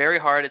think it's very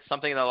hard. It's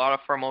something that a lot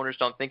of firm owners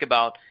don't think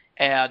about,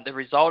 and the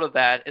result of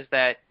that is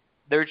that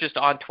they're just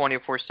on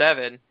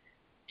 24/7,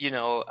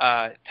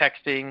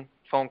 texting,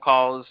 phone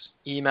calls,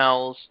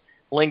 emails,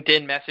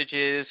 LinkedIn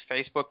messages,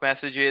 Facebook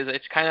messages.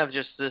 It's kind of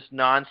just this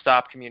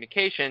nonstop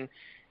communication.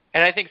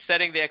 And I think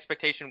setting the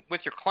expectation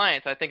with your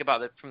clients, I think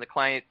about it from the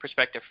client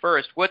perspective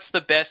first. What's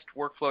the best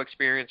workflow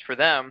experience for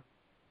them?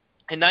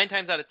 And 9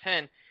 times out of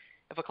 10,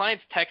 if a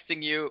client's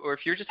texting you, or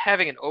if you're just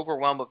having an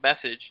overwhelm of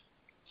messages,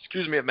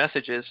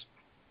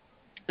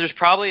 there's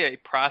probably a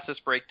process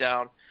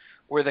breakdown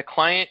where the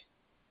client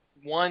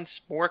wants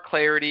more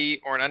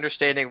clarity or an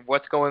understanding of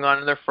what's going on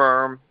in their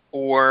firm,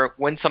 or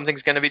when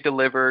something's going to be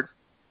delivered,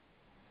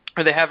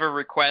 or they have a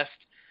request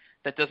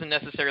that doesn't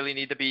necessarily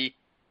need to be,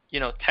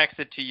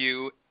 texted to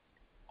you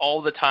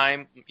all the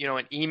time.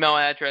 An email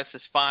address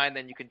is fine.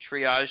 Then you can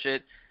triage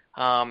it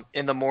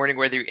in the morning,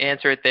 whether you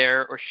answer it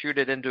there or shoot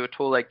it into a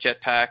tool like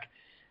Jetpack.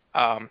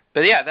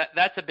 But yeah,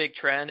 that's a big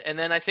trend. And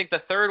then I think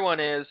the third one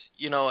is,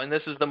 and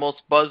this is the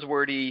most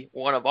buzzwordy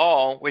one of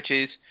all, which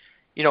is,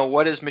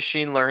 what is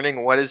machine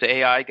learning? What is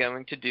AI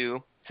going to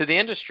do to the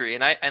industry?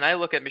 And I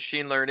look at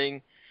machine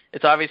learning.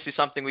 It's obviously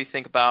something we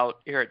think about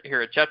here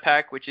at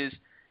Jetpack, which is,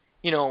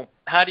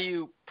 how do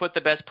you put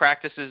the best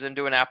practices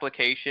into an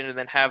application and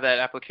then have that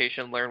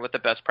application learn what the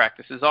best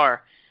practices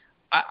are?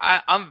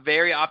 I'm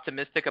very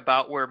optimistic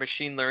about where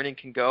machine learning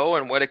can go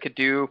and what it could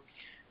do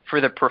for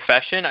the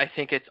profession. I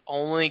think it's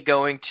only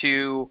going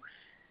to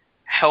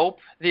help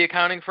the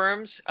accounting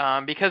firms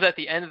because at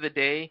the end of the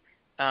day,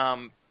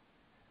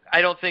 I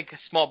don't think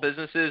small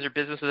businesses or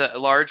businesses at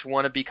large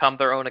want to become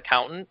their own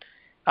accountant.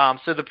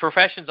 So the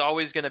profession's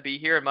always going to be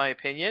here, in my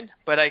opinion.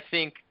 But I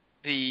think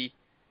the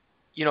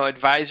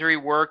advisory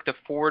work, the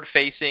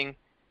forward-facing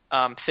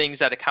things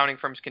that accounting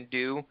firms can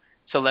do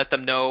to let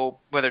them know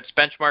whether it's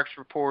benchmarks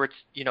reports,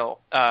 your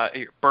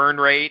burn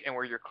rate and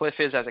where your cliff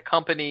is as a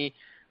company,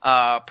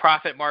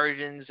 profit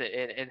margins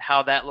and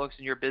how that looks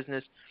in your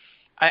business.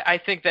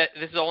 I think that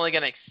this is only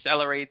going to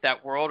accelerate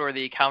that world where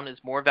the accountant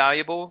is more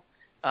valuable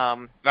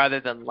rather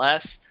than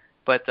less.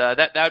 But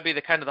that would be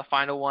the kind of the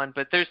final one.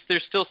 But there's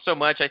still so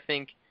much. I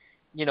think,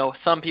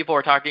 some people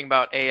are talking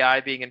about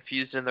AI being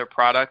infused in their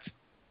product.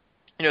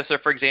 So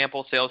for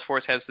example,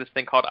 Salesforce has this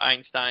thing called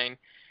Einstein,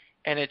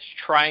 and it's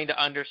trying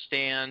to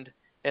understand,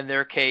 in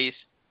their case,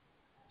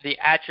 the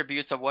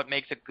attributes of what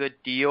makes a good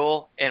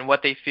deal and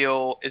what they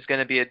feel is going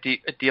to be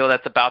a deal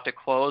that's about to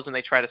close, and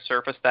they try to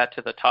surface that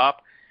to the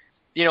top.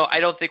 I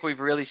don't think we've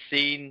really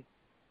seen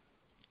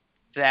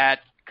that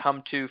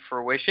come to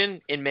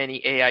fruition in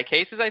many AI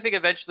cases. I think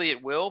eventually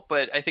it will,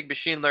 but I think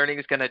machine learning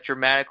is going to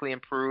dramatically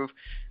improve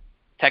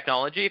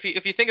technology.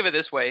 If you think of it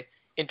this way,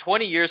 in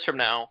 20 years from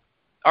now,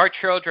 our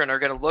children are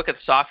going to look at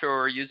the software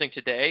we're using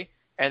today,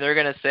 and they're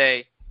going to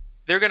say,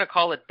 they're going to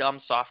call it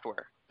dumb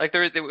software. Like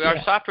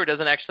our software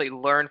doesn't actually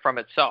learn from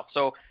itself.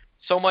 So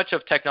much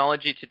of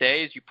technology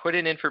today is you put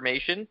in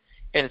information,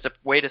 and it's a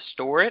way to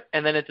store it,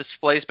 and then it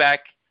displays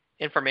back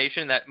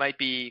information that might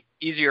be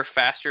easier,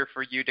 faster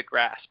for you to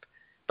grasp.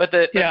 But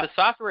the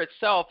software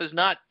itself is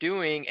not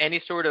doing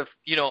any sort of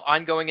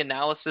ongoing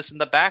analysis in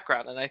the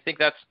background, and I think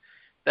that's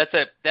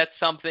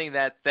something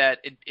that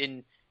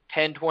in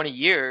 10, 20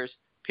 years,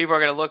 people are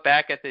going to look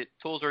back at the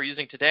tools we're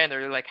using today, and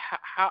they're like,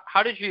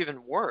 how did you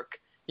even work?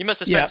 You must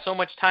have spent so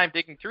much time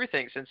digging through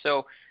things. And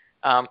so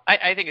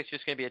I think it's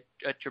just going to be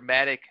a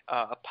dramatic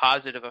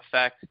positive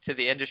effect to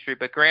the industry.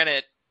 But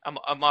granted, I'm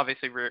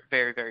obviously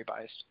very, very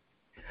biased.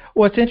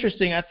 Well, it's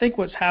interesting. I think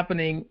what's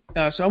happening,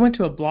 so I went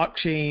to a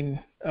blockchain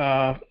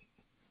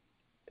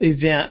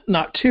event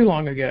not too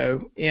long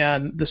ago,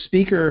 and the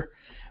speaker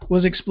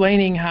was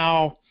explaining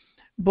how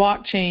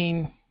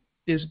blockchain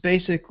is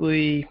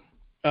basically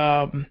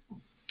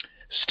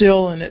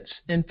still in its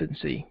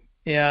infancy.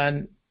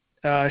 And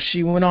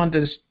she went on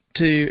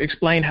to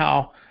explain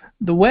how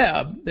the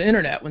web, the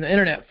internet, when the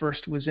internet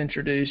first was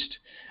introduced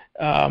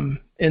in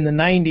the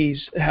 90s,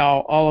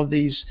 how all of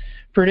these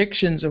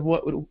predictions of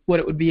what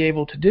it would be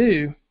able to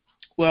do.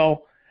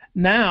 Well,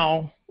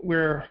 now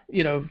we're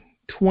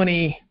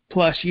 20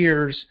 plus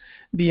years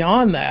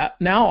beyond that.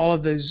 Now all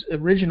of those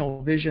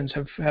original visions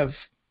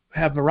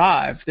have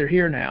arrived. They're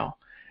here now,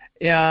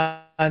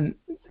 and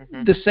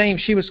the same.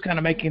 She was kind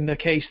of making the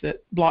case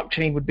that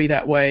blockchain would be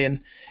that way, and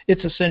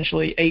it's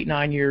essentially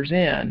 8-9 years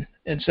in.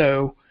 And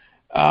so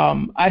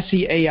I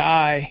see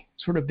AI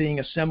sort of being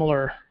a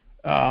similar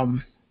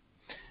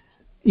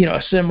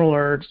a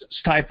similar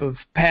type of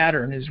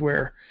pattern, is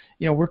where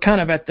we're kind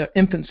of at the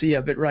infancy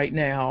of it right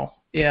now,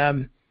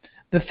 and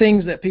the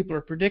things that people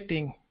are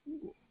predicting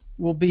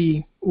will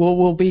be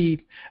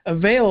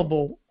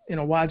available in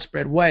a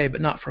widespread way,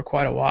 but not for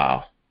quite a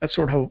while. That's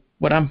sort of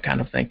what I'm kind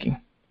of thinking.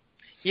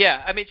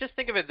 Yeah, I mean, just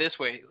think of it this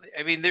way.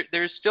 I mean,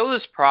 there's still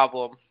this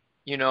problem.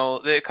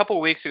 A couple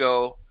of weeks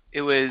ago,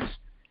 it was,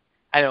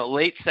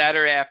 late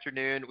Saturday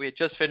afternoon. We had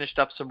just finished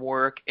up some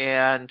work,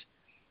 and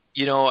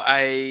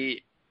I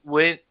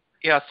went.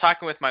 I was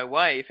talking with my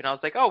wife, and I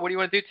was like, "Oh, what do you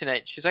want to do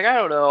tonight?" She's like, "I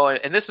don't know."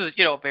 And this is,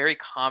 a very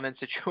common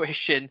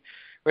situation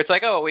where it's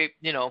like, "Oh,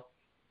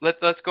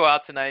 let's go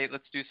out tonight.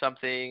 Let's do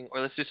something,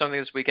 or let's do something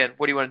this weekend.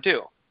 What do you want to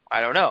do?"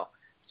 I don't know.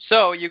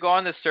 So you go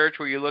on this search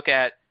where you look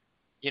at,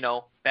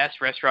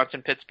 best restaurants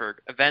in Pittsburgh,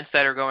 events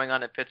that are going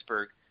on in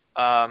Pittsburgh.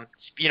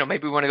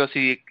 Maybe we want to go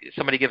see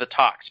somebody give a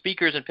talk,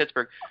 speakers in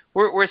Pittsburgh.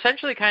 We're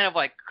essentially kind of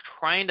like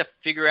trying to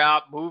figure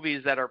out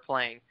movies that are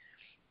playing.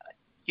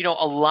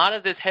 A lot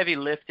of this heavy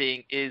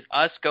lifting is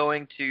us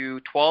going to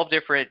 12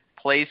 different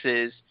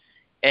places,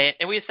 and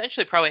we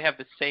essentially probably have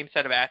the same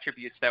set of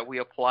attributes that we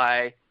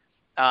apply,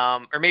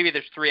 or maybe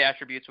there's 3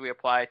 attributes we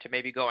apply to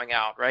maybe going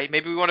out, right?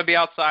 Maybe we want to be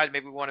outside,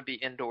 maybe we want to be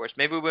indoors,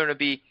 maybe we want to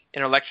be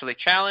intellectually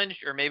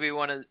challenged, or maybe we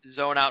want to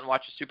zone out and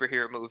watch a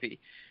superhero movie.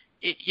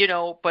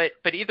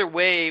 But either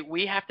way,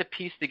 we have to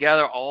piece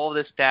together all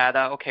this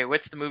data. Okay,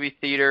 what's the movie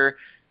theater?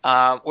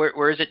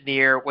 Where is it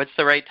near? What's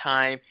the right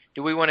time?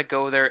 Do we want to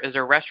go there? Is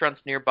there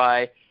restaurants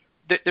nearby?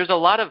 There's a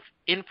lot of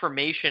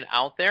information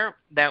out there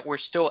that we're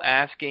still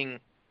asking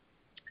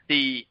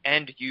the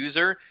end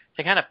user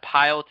to kind of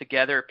pile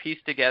together, piece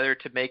together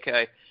to make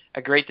a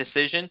great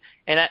decision.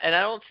 And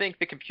I don't think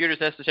the computer is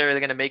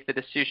necessarily going to make the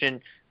decision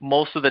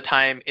most of the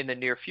time in the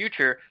near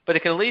future, but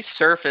it can at least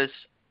surface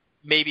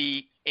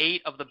maybe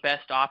 8 of the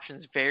best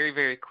options very,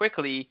 very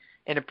quickly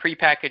in a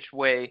prepackaged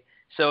way.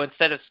 So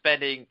instead of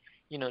spending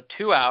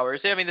 2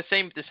 hours, I mean,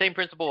 the same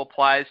principle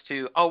applies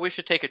to, oh, we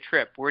should take a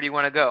trip. Where do you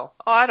want to go?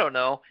 Oh, I don't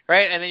know,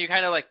 right? And then you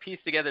kind of like piece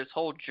together this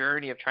whole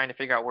journey of trying to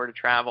figure out where to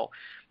travel.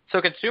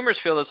 So consumers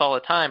feel this all the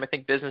time. I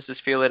think businesses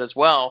feel it as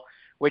well,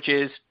 which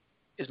is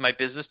is my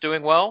business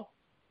doing well?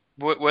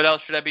 What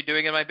else should I be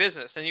doing in my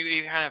business? And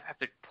you kind of have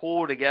to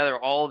pull together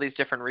all these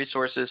different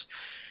resources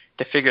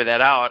to figure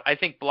that out. I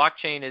think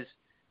blockchain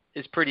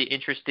is pretty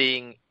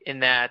interesting in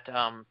that,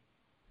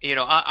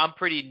 I'm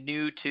pretty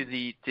new to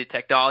the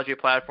technology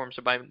platform,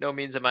 so by no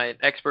means am I an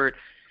expert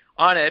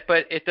on it,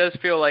 but it does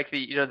feel like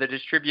the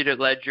distributed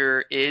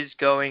ledger is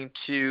going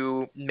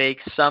to make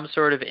some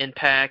sort of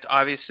impact.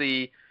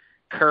 Obviously,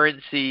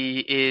 currency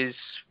is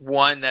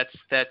one that's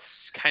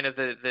kind of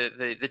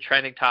the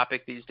trending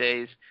topic these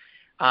days.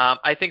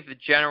 I think the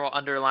general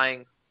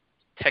underlying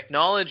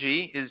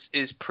technology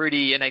is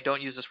pretty, and I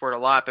don't use this word a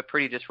lot, but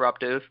pretty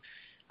disruptive.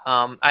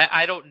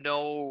 I don't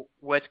know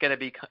what's going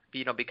to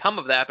become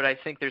of that, but I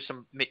think there's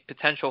some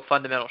potential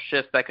fundamental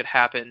shifts that could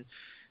happen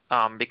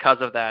because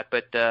of that.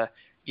 But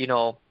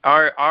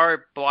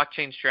our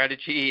blockchain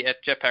strategy at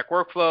Jetpack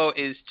Workflow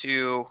is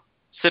to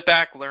sit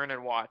back, learn,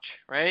 and watch.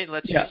 Right?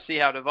 Let's just see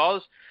how it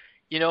evolves.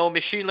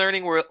 Machine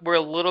learning we're a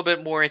little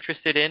bit more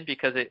interested in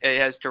because it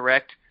has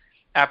direct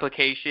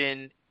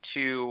application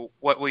to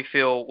what we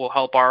feel will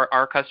help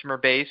our customer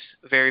base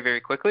very, very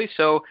quickly.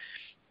 So,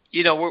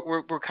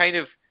 we're kind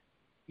of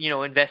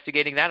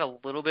investigating that a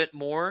little bit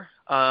more.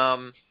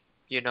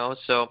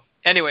 So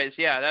anyways,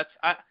 yeah,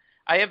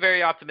 I am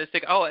very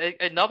optimistic. Oh,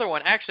 another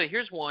one. Actually,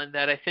 here's one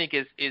that I think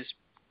is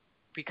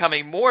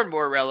becoming more and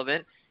more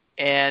relevant,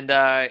 and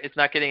it's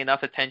not getting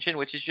enough attention,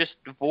 which is just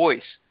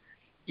voice.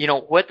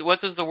 What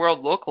does the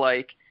world look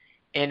like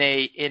in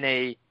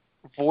a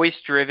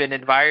voice-driven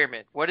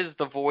environment? What is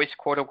the voice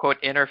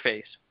quote-unquote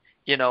interface?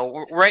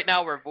 Right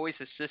now we're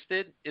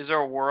voice-assisted. Is there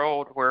a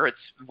world where it's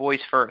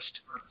voice first?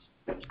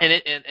 And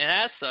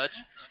as such,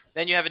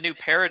 then you have a new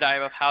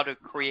paradigm of how to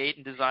create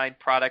and design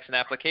products and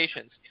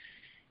applications.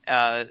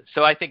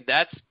 So I think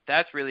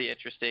that's really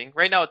interesting.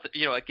 Right now,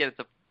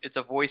 it's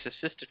a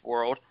voice-assisted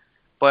world,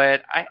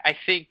 but I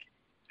think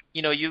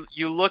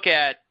you look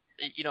at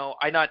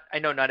I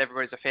know not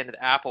everybody's a fan of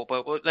Apple,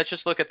 but let's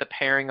just look at the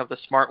pairing of the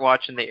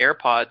smartwatch and the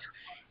AirPods.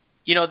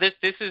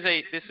 This is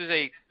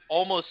a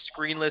almost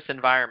screenless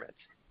environment.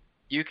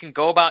 You can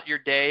go about your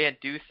day and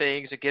do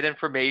things and get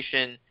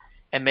information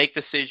and make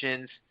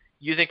decisions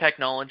using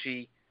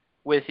technology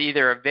with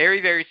either a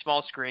very, very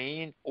small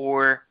screen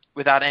or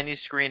without any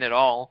screen at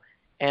all.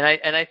 And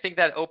I think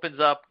that opens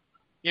up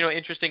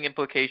interesting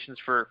implications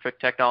for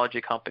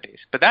technology companies.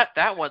 But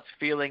that one's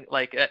feeling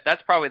like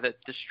that's probably the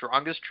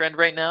strongest trend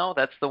right now.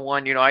 That's the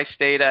one, I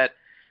stayed at,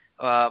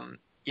 an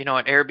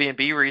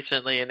Airbnb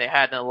recently, and they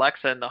had an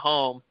Alexa in the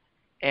home.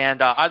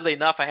 And oddly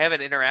enough, I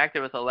haven't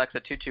interacted with Alexa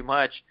too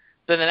much.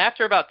 So then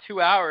after about 2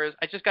 hours,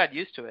 I just got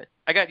used to it.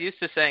 I got used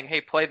to saying,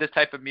 hey, play this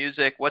type of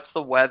music. What's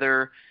the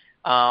weather?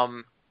 I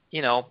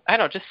don't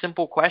know, just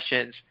simple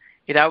questions.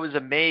 I was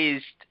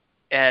amazed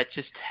at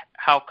just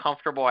how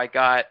comfortable I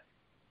got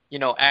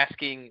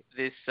asking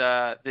this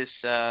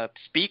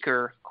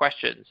speaker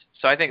questions.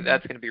 So I think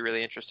that's going to be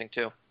really interesting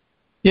too.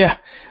 Yeah,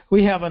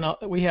 we have an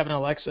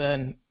Alexa,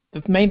 and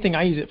the main thing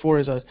I use it for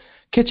is a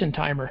kitchen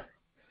timer.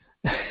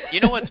 You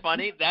know what's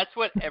funny? That's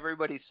what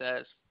everybody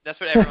says. That's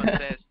what everyone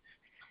says.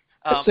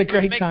 It's a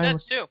great which makes timer.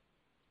 sense too,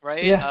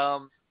 right? Yeah.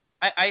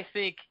 I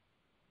think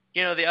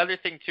the other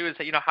thing too is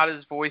that how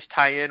does voice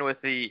tie in with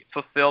the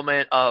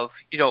fulfillment of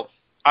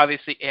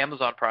obviously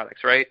Amazon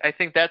products, right? I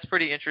think that's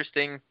pretty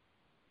interesting.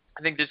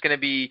 I think there's going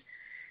to be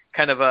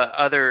kind of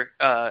other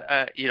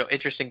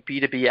interesting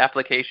B2B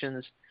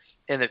applications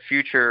in the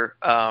future,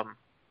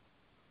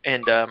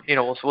 and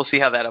we'll see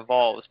how that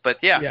evolves. But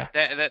yeah.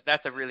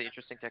 That's a really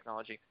interesting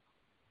technology.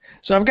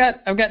 So I've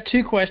got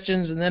two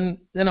questions, and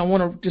then I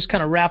want to just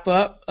kind of wrap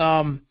up.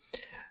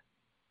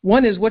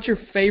 One is, what's your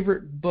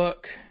favorite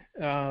book?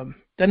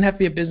 Doesn't have to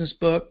be a business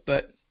book,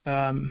 but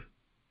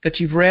that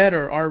you've read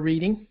or are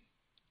reading.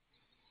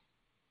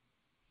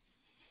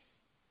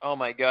 Oh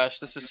my gosh,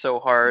 this is so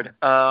hard.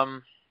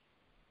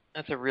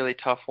 That's a really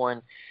tough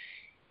one.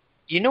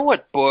 You know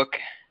what book?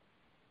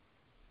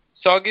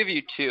 So I'll give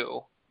you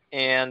two.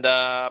 And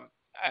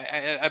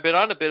I've been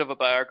on a bit of a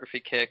biography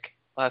kick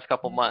last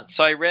couple months.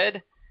 So I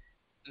read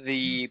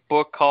the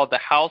book called The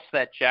House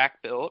That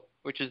Jack Built,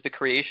 which is the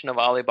creation of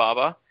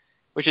Alibaba,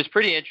 which is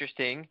pretty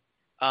interesting.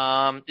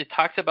 It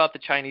talks about the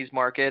Chinese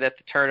market at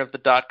the turn of the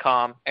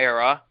dot-com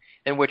era,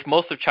 in which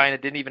most of China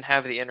didn't even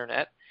have the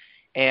internet,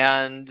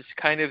 and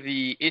kind of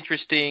the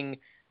interesting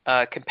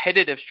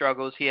competitive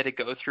struggles he had to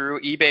go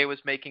through. eBay was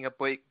making a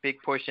big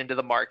push into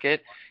the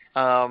market,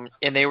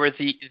 and they were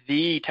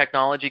the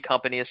technology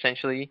company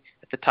essentially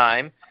at the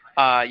time.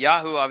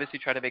 Yahoo obviously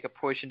tried to make a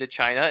push into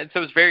China, and so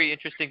it was very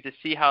interesting to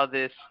see how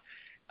this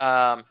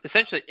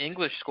essentially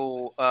English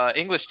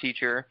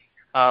teacher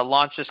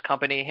launched this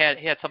company.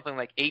 He had something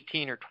like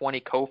 18 or 20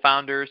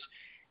 co-founders.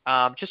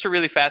 Just a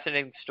really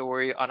fascinating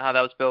story on how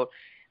that was built.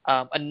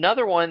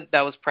 Another one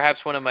that was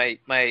perhaps one of my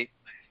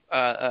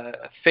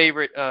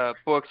favorite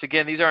books.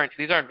 Again, these aren't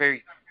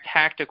very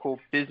tactical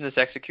business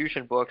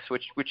execution books,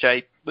 which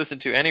I listen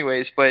to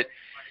anyways. But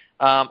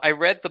I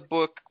read the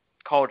book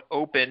called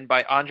Open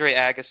by Andre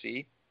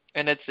Agassi,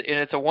 and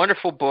it's a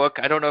wonderful book.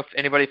 I don't know if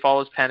anybody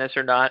follows tennis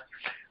or not.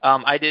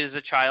 I did as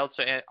a child,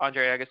 so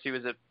Andre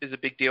Agassi is a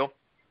big deal.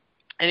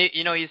 And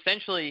he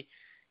essentially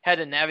had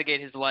to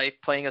navigate his life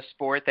playing a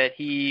sport that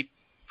he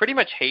pretty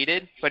much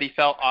hated, but he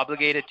felt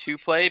obligated to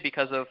play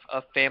because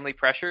of family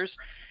pressures.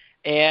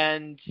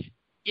 And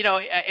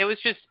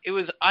it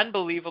was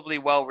unbelievably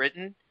well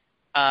written.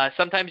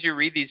 Sometimes you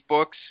read these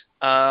books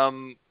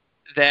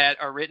that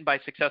are written by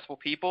successful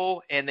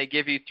people, and they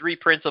give you 3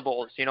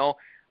 principles.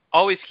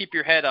 Always keep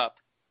your head up.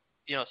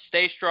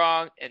 Stay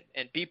strong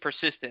and be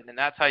persistent, and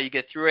that's how you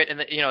get through it.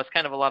 And it's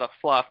kind of a lot of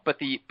fluff, but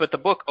the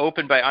book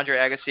opened by Andre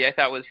Agassi, I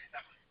thought was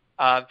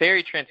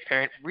very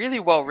transparent, really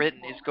well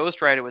written. His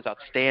ghostwriter was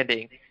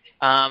outstanding.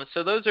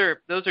 So those are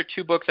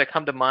 2 books that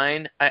come to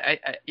mind.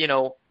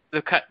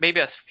 Maybe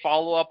a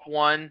follow-up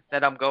one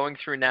that I'm going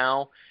through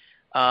now.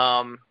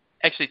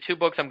 Actually, 2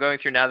 books I'm going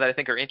through now that I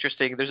think are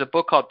interesting. There's a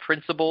book called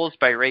Principles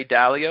by Ray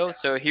Dalio.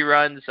 So he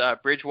runs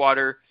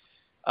Bridgewater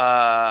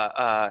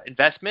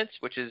Investments,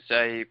 which is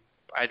a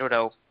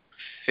 $50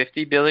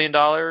 billion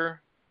a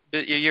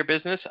year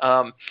business.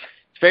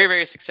 It's very,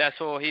 very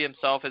successful. He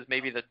himself is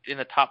maybe in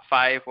the top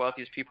 5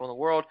 wealthiest people in the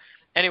world.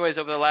 Anyways,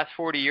 over the last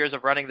 40 years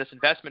of running this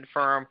investment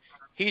firm,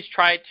 he's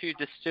tried to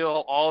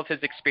distill all of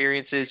his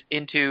experiences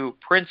into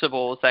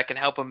principles that can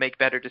help him make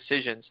better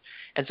decisions.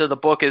 And so the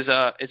book is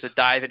a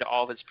dive into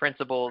all of his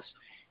principles.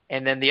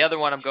 And then the other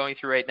one I'm going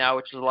through right now,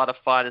 which is a lot of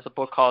fun, is a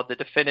book called The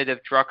Definitive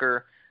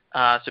Drucker.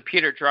 So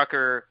Peter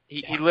Drucker,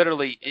 he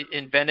literally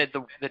invented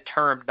the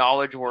term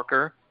knowledge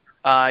worker.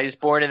 He was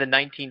born in the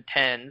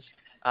 1910s,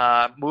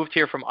 moved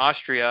here from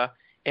Austria,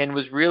 and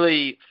was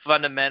really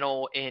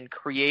fundamental in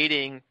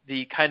creating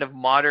the kind of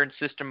modern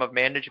system of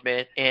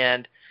management.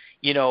 And,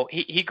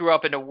 he grew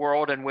up in a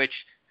world in which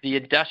the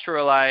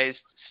industrialized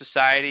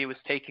society was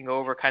taking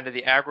over kind of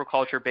the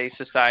agriculture-based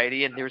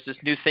society, and there was this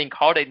new thing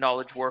called a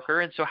knowledge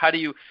worker. And so how do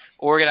you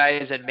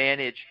organize and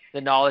manage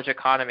the knowledge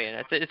economy?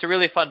 And it's a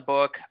really fun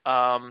book.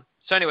 So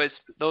anyways,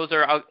 those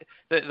are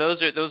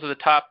the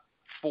top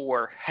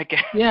 4, I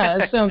guess. Yeah,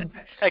 that sounds.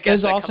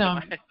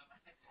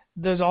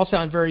 Those all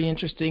sound very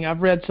interesting.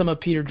 I've read some of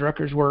Peter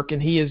Drucker's work,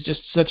 and he is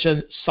just such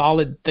a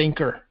solid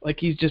thinker. Like,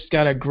 he's just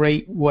got a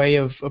great way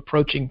of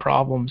approaching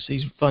problems.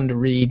 He's fun to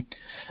read.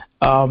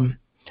 All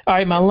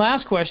right, my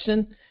last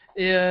question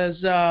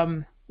is,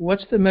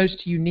 what's the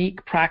most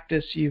unique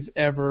practice you've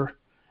ever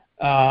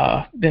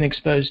been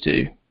exposed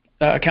to,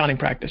 accounting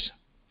practice?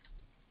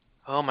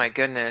 Oh, my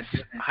goodness.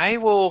 I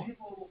will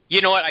 –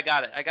 you know what? I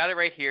got it. I got it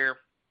right here.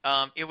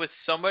 It was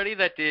somebody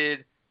that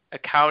did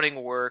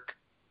accounting work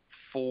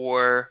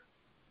for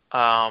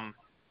the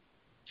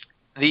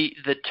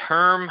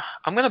term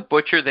 – I'm going to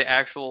butcher the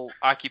actual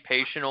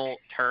occupational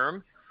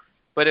term,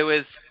 but it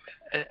was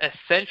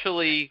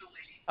essentially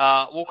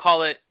we'll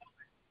call it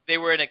 – they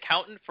were an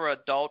accountant for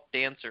adult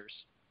dancers.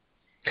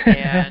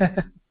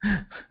 And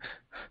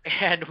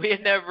and we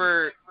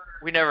never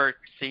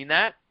seen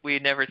that. We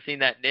had never seen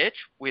that niche.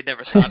 We had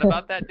never thought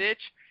about that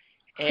niche.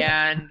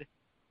 And,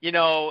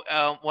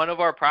 one of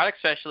our product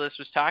specialists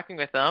was talking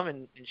with them,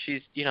 and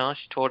she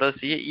told us,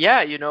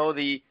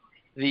 the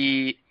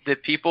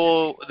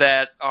people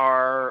that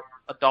are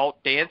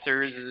adult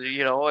dancers,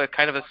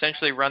 kind of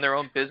essentially run their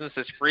own business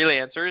as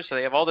freelancers. So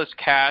they have all this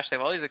cash, they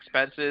have all these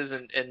expenses,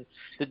 and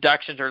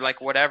deductions or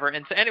like whatever.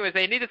 And so anyways,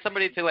 they needed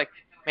somebody to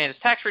manage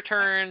tax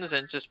returns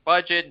and just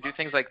budget and do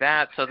things like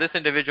that. So this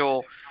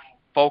individual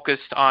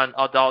focused on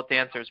adult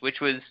dancers, which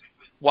was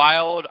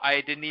wild.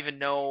 I didn't even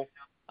know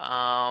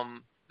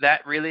that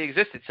really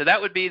existed. So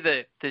that would be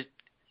the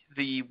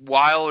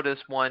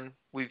wildest one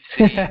we've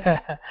seen.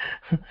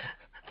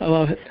 I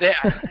love it.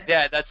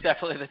 Yeah, that's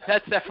definitely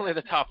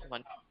the top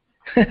one.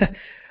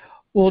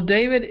 Well,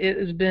 David, it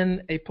has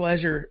been a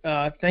pleasure.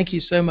 Thank you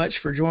so much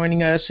for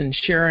joining us and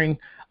sharing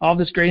all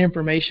this great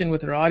information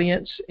with our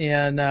audience.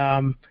 And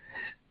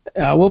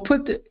we'll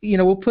put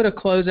a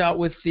close out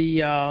with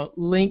the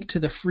link to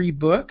the free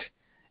book.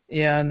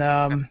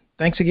 And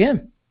thanks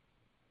again.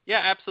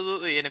 Yeah,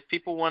 absolutely. And if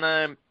people want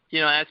to,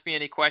 ask me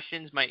any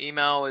questions, my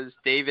email is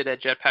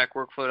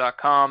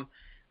david@jetpackworkflow.com.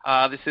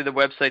 Obviously, the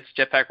website's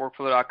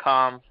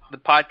jetpackworkflow.com. The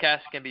podcast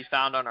can be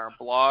found on our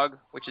blog,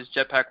 which is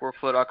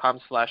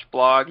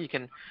jetpackworkflow.com/blog. You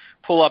can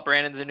pull up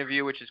Brandon's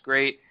interview, which is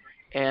great.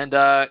 And,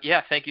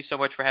 thank you so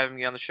much for having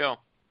me on the show.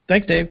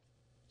 Thanks, Dave.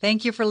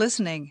 Thank you for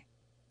listening.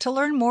 To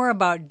learn more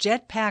about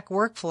Jetpack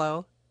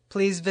Workflow,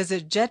 please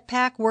visit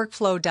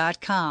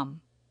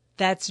jetpackworkflow.com.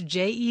 That's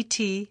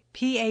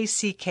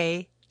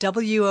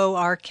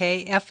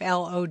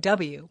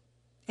JETPACKWORKFLOW.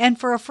 And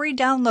for a free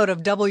download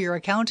of Double Your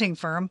Accounting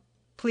Firm,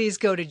 please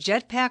go to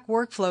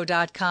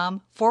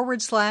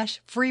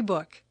jetpackworkflow.com/free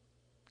book.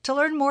 To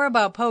learn more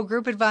about Poe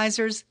Group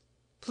Advisors,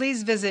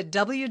 please visit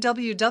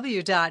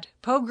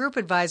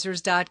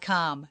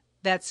www.poegroupadvisors.com.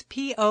 That's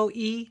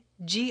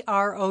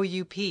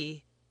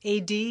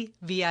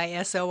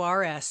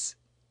POEGROUPADVISORS.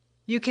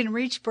 You can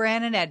reach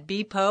Brannon at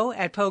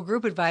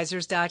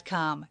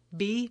bpoe@poegroupadvisors.com,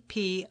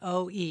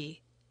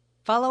 BPOE.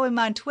 Follow him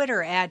on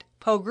Twitter at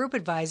Poe Group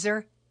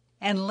Advisor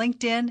and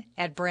LinkedIn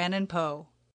at Brannon Poe.